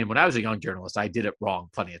 When I was a young journalist, I did it wrong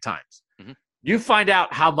plenty of times. Mm-hmm. You find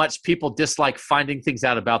out how much people dislike finding things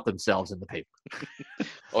out about themselves in the paper.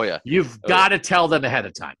 Oh, yeah. You've got to tell them ahead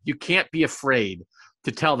of time. You can't be afraid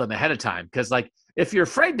to tell them ahead of time, because if you're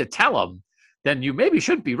afraid to tell them, then you maybe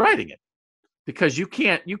shouldn't be writing it, because you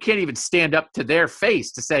can't even stand up to their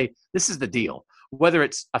face to say, this is the deal, whether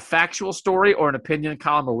it's a factual story or an opinion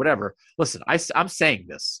column or whatever. Listen, I'm saying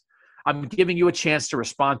this. I'm giving you a chance to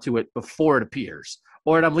respond to it before it appears,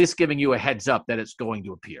 or at least giving you a heads up that it's going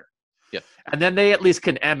to appear. Yeah. And then they at least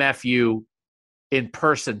can MF you in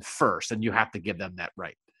person first, and you have to give them that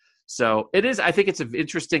right. So I think it's an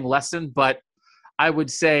interesting lesson, but I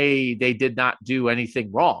would say they did not do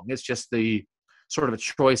anything wrong. It's just the sort of a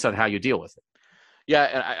choice on how you deal with it. Yeah,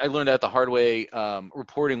 and I learned that the hard way,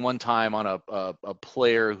 reporting one time on a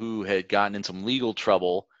player who had gotten in some legal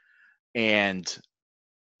trouble, and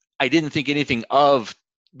I didn't think anything of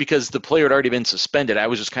because the player had already been suspended, I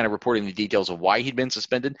was just kind of reporting the details of why he'd been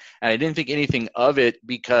suspended. And I didn't think anything of it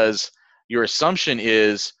because your assumption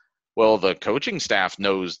is, well, the coaching staff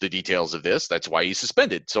knows the details of this. That's why he's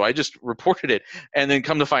suspended. So I just reported it, and then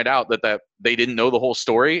come to find out that they didn't know the whole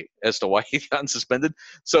story as to why he'd gotten suspended.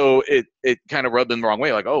 So it kind of rubbed them the wrong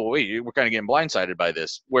way. Like, oh, wait, we're kind of getting blindsided by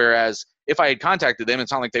this. Whereas if I had contacted them,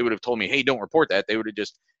 it's not like they would have told me, hey, don't report that. They would have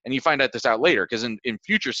just – and you find out this out later, because in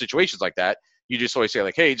future situations like that, you just always say,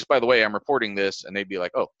 like, hey, just by the way, I'm reporting this. And they'd be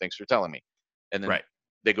like, oh, thanks for telling me. And then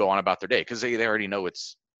they go on about their day because they already know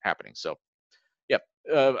it's happening. So, yep.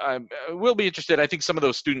 I will be interested. I think some of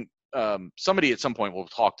those somebody at some point will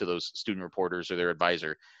talk to those student reporters or their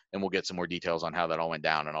advisor, and we'll get some more details on how that all went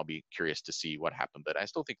down. And I'll be curious to see what happened. But I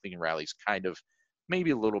still think Lincoln Riley's kind of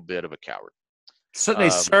maybe a little bit of a coward. So they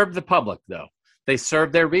served the public, though. They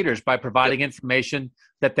served their readers by providing information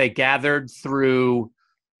that they gathered through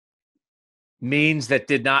means that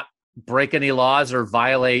did not break any laws or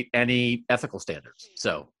violate any ethical standards.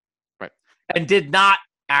 So, and did not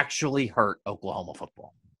actually hurt Oklahoma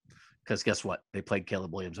football. Because guess what? They played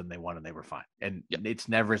Caleb Williams and they won and they were fine. And it's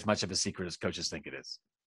never as much of a secret as coaches think it is.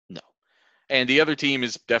 No. And the other team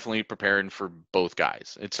is definitely preparing for both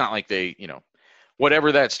guys. It's not like they,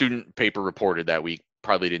 whatever that student paper reported that week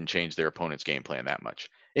probably didn't change their opponent's game plan that much.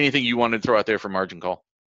 Anything you wanted to throw out there for margin call?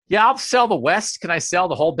 Yeah, I'll sell the West. Can I sell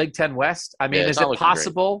the whole Big Ten West? I mean, is it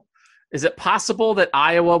possible? Great. Is it possible that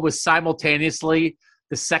Iowa was simultaneously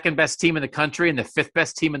the second best team in the country and the fifth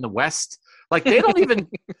best team in the West? Like they don't even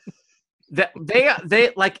they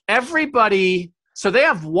like everybody. So they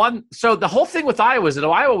have one. So the whole thing with Iowa is that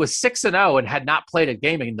Iowa was 6-0 and had not played a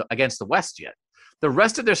game against the West yet. The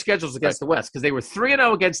rest of their schedules against the West because they were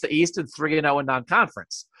 3-0 against the East and 3-0 in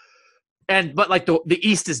non-conference. But like the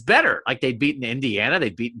East is better. Like they'd beaten Indiana,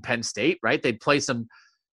 they'd beaten Penn State, right? They'd play some.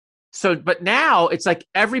 So, but now it's like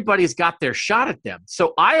everybody's got their shot at them.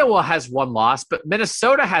 So Iowa has one loss, but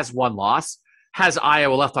Minnesota has one loss, has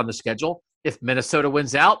Iowa left on the schedule. If Minnesota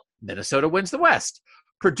wins out, Minnesota wins the West.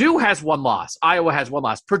 Purdue has one loss. Iowa has one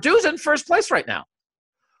loss. Purdue's in first place right now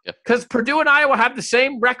because Purdue and Iowa have the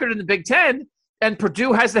same record in the Big Ten, and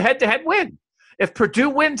Purdue has the head-to-head win. If Purdue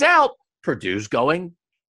wins out, Purdue's going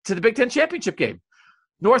to the Big Ten championship game.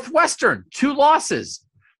 Northwestern, 2 losses.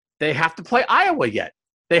 They have to play Iowa yet.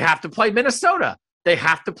 They have to play Minnesota. They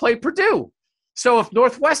have to play Purdue. So if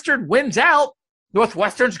Northwestern wins out,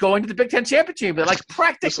 Northwestern's going to the Big Ten championship. But like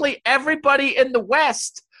practically everybody in the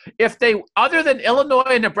West, if they, other than Illinois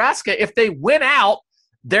and Nebraska, if they win out,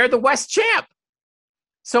 they're the West champ.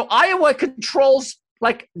 So Iowa controls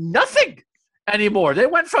like nothing anymore. They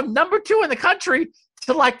went from number 2 in the country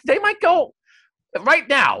to like they might go. Right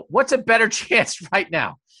now, what's a better chance right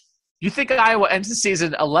now? You think Iowa ends the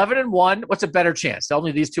season 11-1? What's a better chance?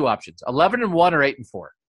 Only these 2 options: 11-1 or 8-4.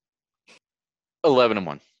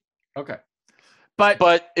 11-1. Okay,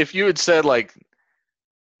 but if you had said like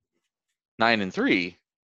 9-3,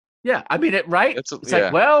 yeah, I mean right. It's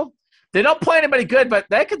like, well, they don't play anybody good, but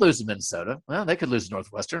they could lose to Minnesota. Well, they could lose to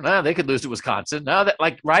Northwestern. They could lose to Wisconsin. No, that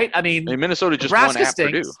like right. I mean Minnesota just won at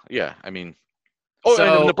Purdue. Yeah, I mean. Oh,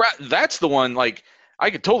 so, and Nebraska, that's the one, like,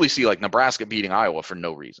 I could totally see, like, Nebraska beating Iowa for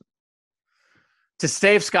no reason. To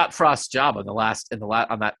save Scott Frost's job on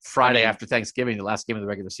that Friday after Thanksgiving, the last game of the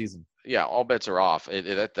regular season. Yeah, all bets are off.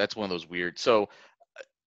 That's one of those weird. So,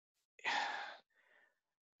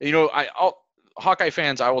 Hawkeye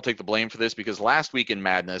fans, I will take the blame for this because last week in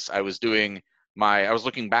Madness, I was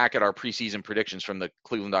looking back at our preseason predictions from the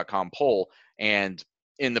Cleveland.com poll, and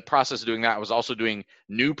in the process of doing that, I was also doing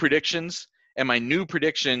new predictions. And my new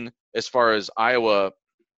prediction as far as Iowa,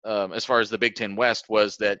 as far as the Big Ten West,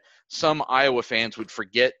 was that some Iowa fans would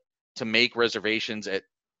forget to make reservations at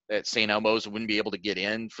St. Elmo's and wouldn't be able to get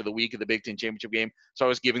in for the week of the Big Ten Championship game. So I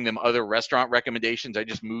was giving them other restaurant recommendations. I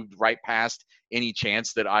just moved right past any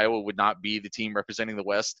chance that Iowa would not be the team representing the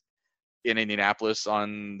West in Indianapolis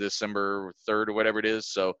on December 3rd or whatever it is.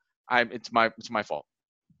 So it's my fault.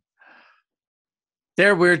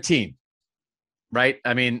 They're a weird team. Right.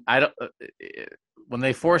 I mean, when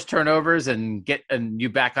they force turnovers and get you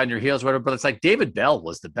back on your heels, whatever, but it's like David Bell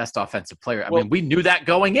was the best offensive player. I mean, we knew that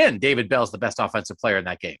going in. David Bell's the best offensive player in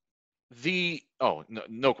that game.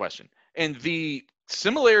 No question. And the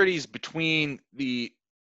similarities between the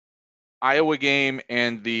Iowa game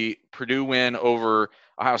and the Purdue win over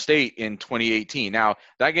Ohio State in 2018. Now,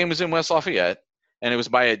 that game was in West Lafayette, and it was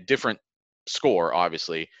by a different score,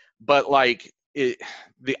 obviously. But like,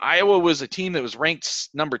 the Iowa was a team that was ranked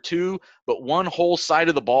number 2, but one whole side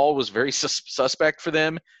of the ball was very suspect for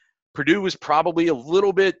them. Purdue was probably a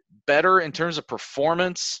little bit better in terms of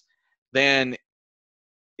performance than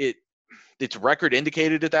it's record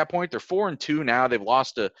indicated at that point. They're 4-2 now. They've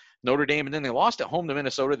lost to Notre Dame, and then they lost at home to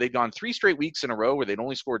Minnesota. They'd gone 3 straight weeks in a row where they'd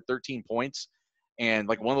only scored 13 points. And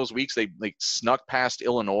like one of those weeks, they snuck past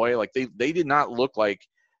Illinois. Like they did not look like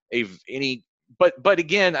any. But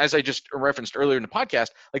again, as I just referenced earlier in the podcast,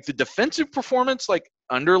 like the defensive performance, like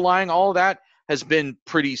underlying all of that, has been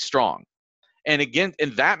pretty strong. And again,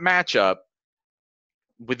 in that matchup,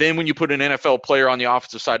 but then when you put an NFL player on the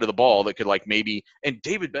offensive side of the ball that could like maybe, and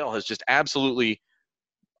David Bell has just absolutely,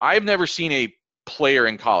 I've never seen a player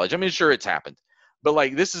in college. I mean, sure, it's happened, but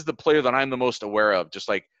like this is the player that I'm the most aware of, just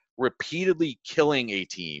like repeatedly killing a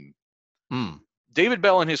team. David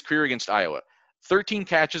Bell in his career against Iowa, 13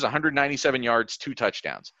 catches, 197 yards, 2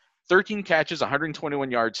 touchdowns. 13 catches,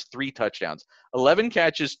 121 yards, 3 touchdowns. 11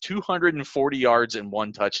 catches, 240 yards, and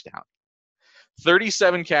 1 touchdown.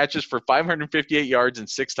 37 catches for 558 yards and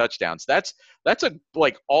 6 touchdowns. That's a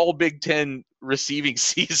like all Big Ten receiving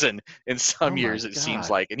season in some years, it seems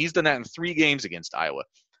like. And he's done that in 3 games against Iowa.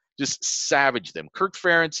 Just savaged them. Kirk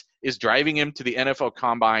Ferentz is driving him to the NFL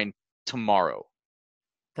Combine tomorrow.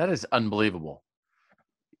 That is unbelievable.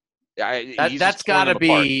 That's got to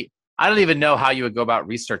be – I don't even know how you would go about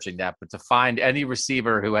researching that, but to find any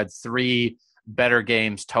receiver who had 3 better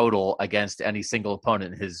games total against any single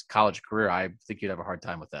opponent in his college career, I think you'd have a hard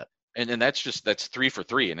time with that. And that's 3 for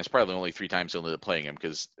 3, and it's probably only 3 times only playing him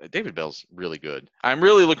because David Bell's really good. I'm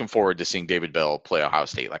really looking forward to seeing David Bell play Ohio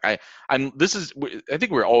State. Like I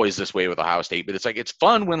think we're always this way with Ohio State, but it's like it's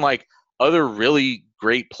fun when like other really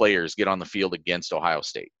great players get on the field against Ohio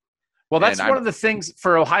State. Well, that's one of the things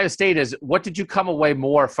for Ohio State is what did you come away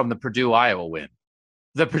more from the Purdue-Iowa win,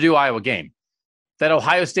 the Purdue-Iowa game? That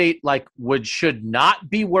Ohio State should not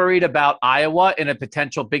be worried about Iowa in a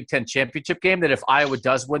potential Big Ten championship game, that if Iowa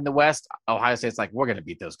does win the West, Ohio State's like, we're going to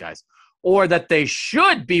beat those guys. Or that they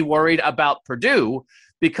should be worried about Purdue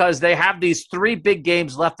because they have these 3 big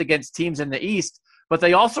games left against teams in the East, but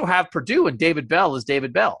they also have Purdue, and David Bell is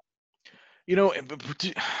David Bell. You know,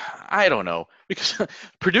 I don't know, because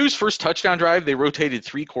Purdue's first touchdown drive, they rotated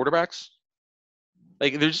 3 quarterbacks.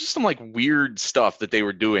 Like, there's just some, like, weird stuff that they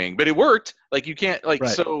were doing, but it worked. Like, you can't, like, right.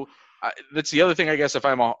 So that's the other thing, I guess, if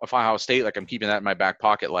Ohio State, like, I'm keeping that in my back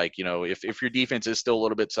pocket. Like, you know, if your defense is still a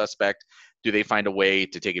little bit suspect, do they find a way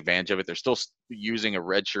to take advantage of it? They're still using a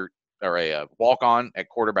redshirt or a walk-on at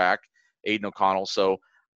quarterback, Aiden O'Connell. So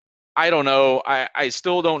I don't know. I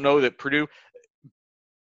still don't know that Purdue –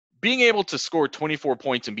 being able to score 24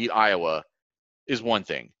 points and beat Iowa is one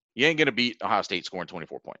thing. You ain't going to beat Ohio State scoring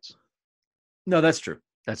 24 points. No, that's true.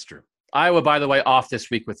 That's true. Iowa, by the way, off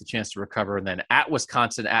this week with a chance to recover, and then at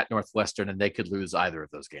Wisconsin, at Northwestern, and they could lose either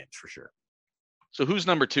of those games for sure. So who's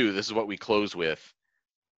number 2? This is what we close with.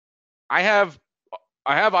 I have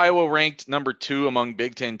Iowa ranked number 2 among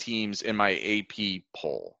Big Ten teams in my AP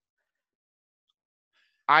poll.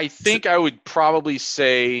 I think I would probably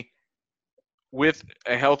say with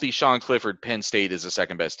a healthy Sean Clifford, Penn State is the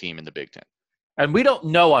second best team in the Big Ten. And we don't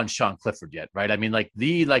know on Sean Clifford yet, right? I mean, like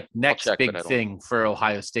the next big thing for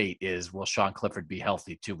Ohio State is, will Sean Clifford be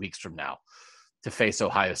healthy 2 weeks from now to face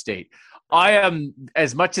Ohio State? I am,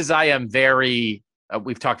 as much as I am very,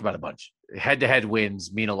 we've talked about a bunch, head-to-head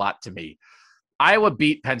wins mean a lot to me. Iowa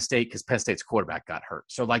beat Penn State because Penn State's quarterback got hurt.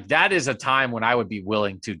 So like that is a time when I would be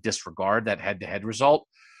willing to disregard that head-to-head result.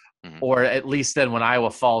 Mm-hmm. Or at least then when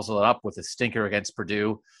Iowa follows it up with a stinker against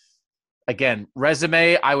Purdue. Again,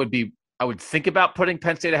 resume, I would think about putting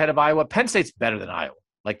Penn State ahead of Iowa. Penn State's better than Iowa.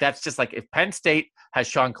 Like that's just like if Penn State has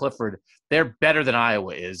Sean Clifford, they're better than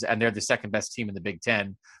Iowa is, and they're the second best team in the Big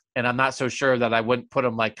Ten. And I'm not so sure that I wouldn't put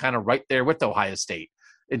them like kind of right there with Ohio State.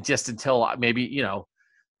 And just until maybe, you know,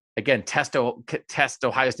 again, test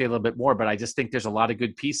Ohio State a little bit more. But I just think there's a lot of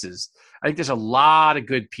good pieces. I think there's a lot of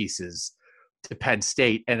good pieces to Penn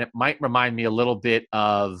State, and it might remind me a little bit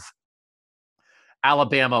of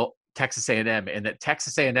Alabama, Texas A&M, and that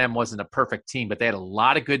Texas A&M wasn't a perfect team, but they had a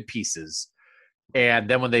lot of good pieces. And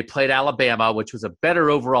then when they played Alabama, which was a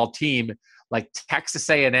better overall team, like Texas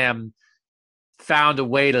A&M found a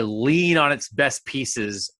way to lean on its best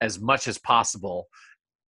pieces as much as possible.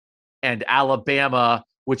 And Alabama,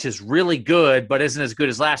 which is really good, but isn't as good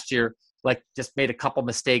as last year, like just made a couple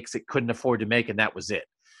mistakes it couldn't afford to make, and that was it.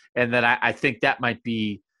 And then I think that might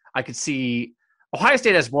be – I could see – Ohio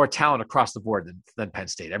State has more talent across the board than Penn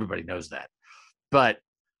State. Everybody knows that. But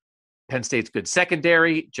Penn State's good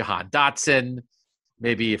secondary, Jahan Dotson.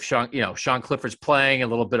 Maybe if Sean Clifford's playing a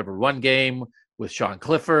little bit of a run game with Sean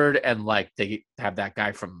Clifford, and like they have that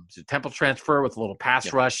guy from the Temple transfer with a little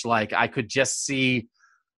pass rush, like I could just see,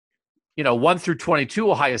 1 through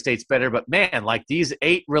 22 Ohio State's better. But man, like these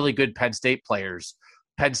 8 really good Penn State players,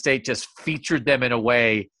 Penn State just featured them in a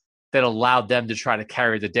way that allowed them to try to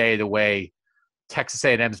carry the day the way Texas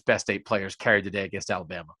A&M's best 8 players carried the day against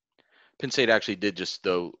Alabama. Penn State actually did just,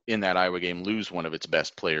 though, in that Iowa game, lose one of its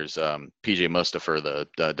best players, P.J. Mustafer,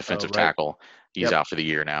 the defensive tackle. He's out for the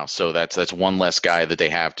year now. So that's one less guy that they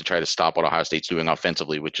have to try to stop what Ohio State's doing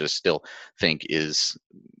offensively, which I still think is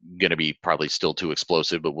going to be probably still too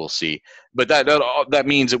explosive, but we'll see. But that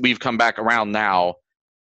means that we've come back around now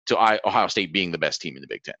to Ohio State being the best team in the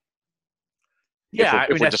Big Ten. Yeah,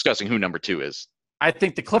 if we're discussing who number 2 is. I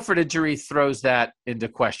think the Clifford injury throws that into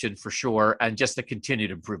question for sure, and just the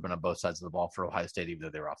continued improvement on both sides of the ball for Ohio State, even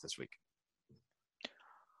though they're off this week.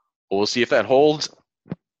 Well, we'll see if that holds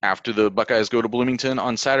after the Buckeyes go to Bloomington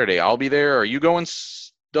on Saturday. I'll be there. Are you going,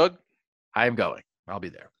 Doug? I am going. I'll be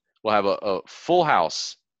there. We'll have a full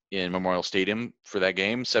house in Memorial Stadium for that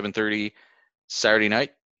game, 7:30 Saturday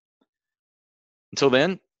night. Until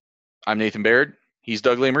then, I'm Nathan Baird. He's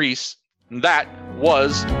Doug Lesmerises. And that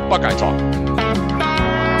was Buckeye Talk.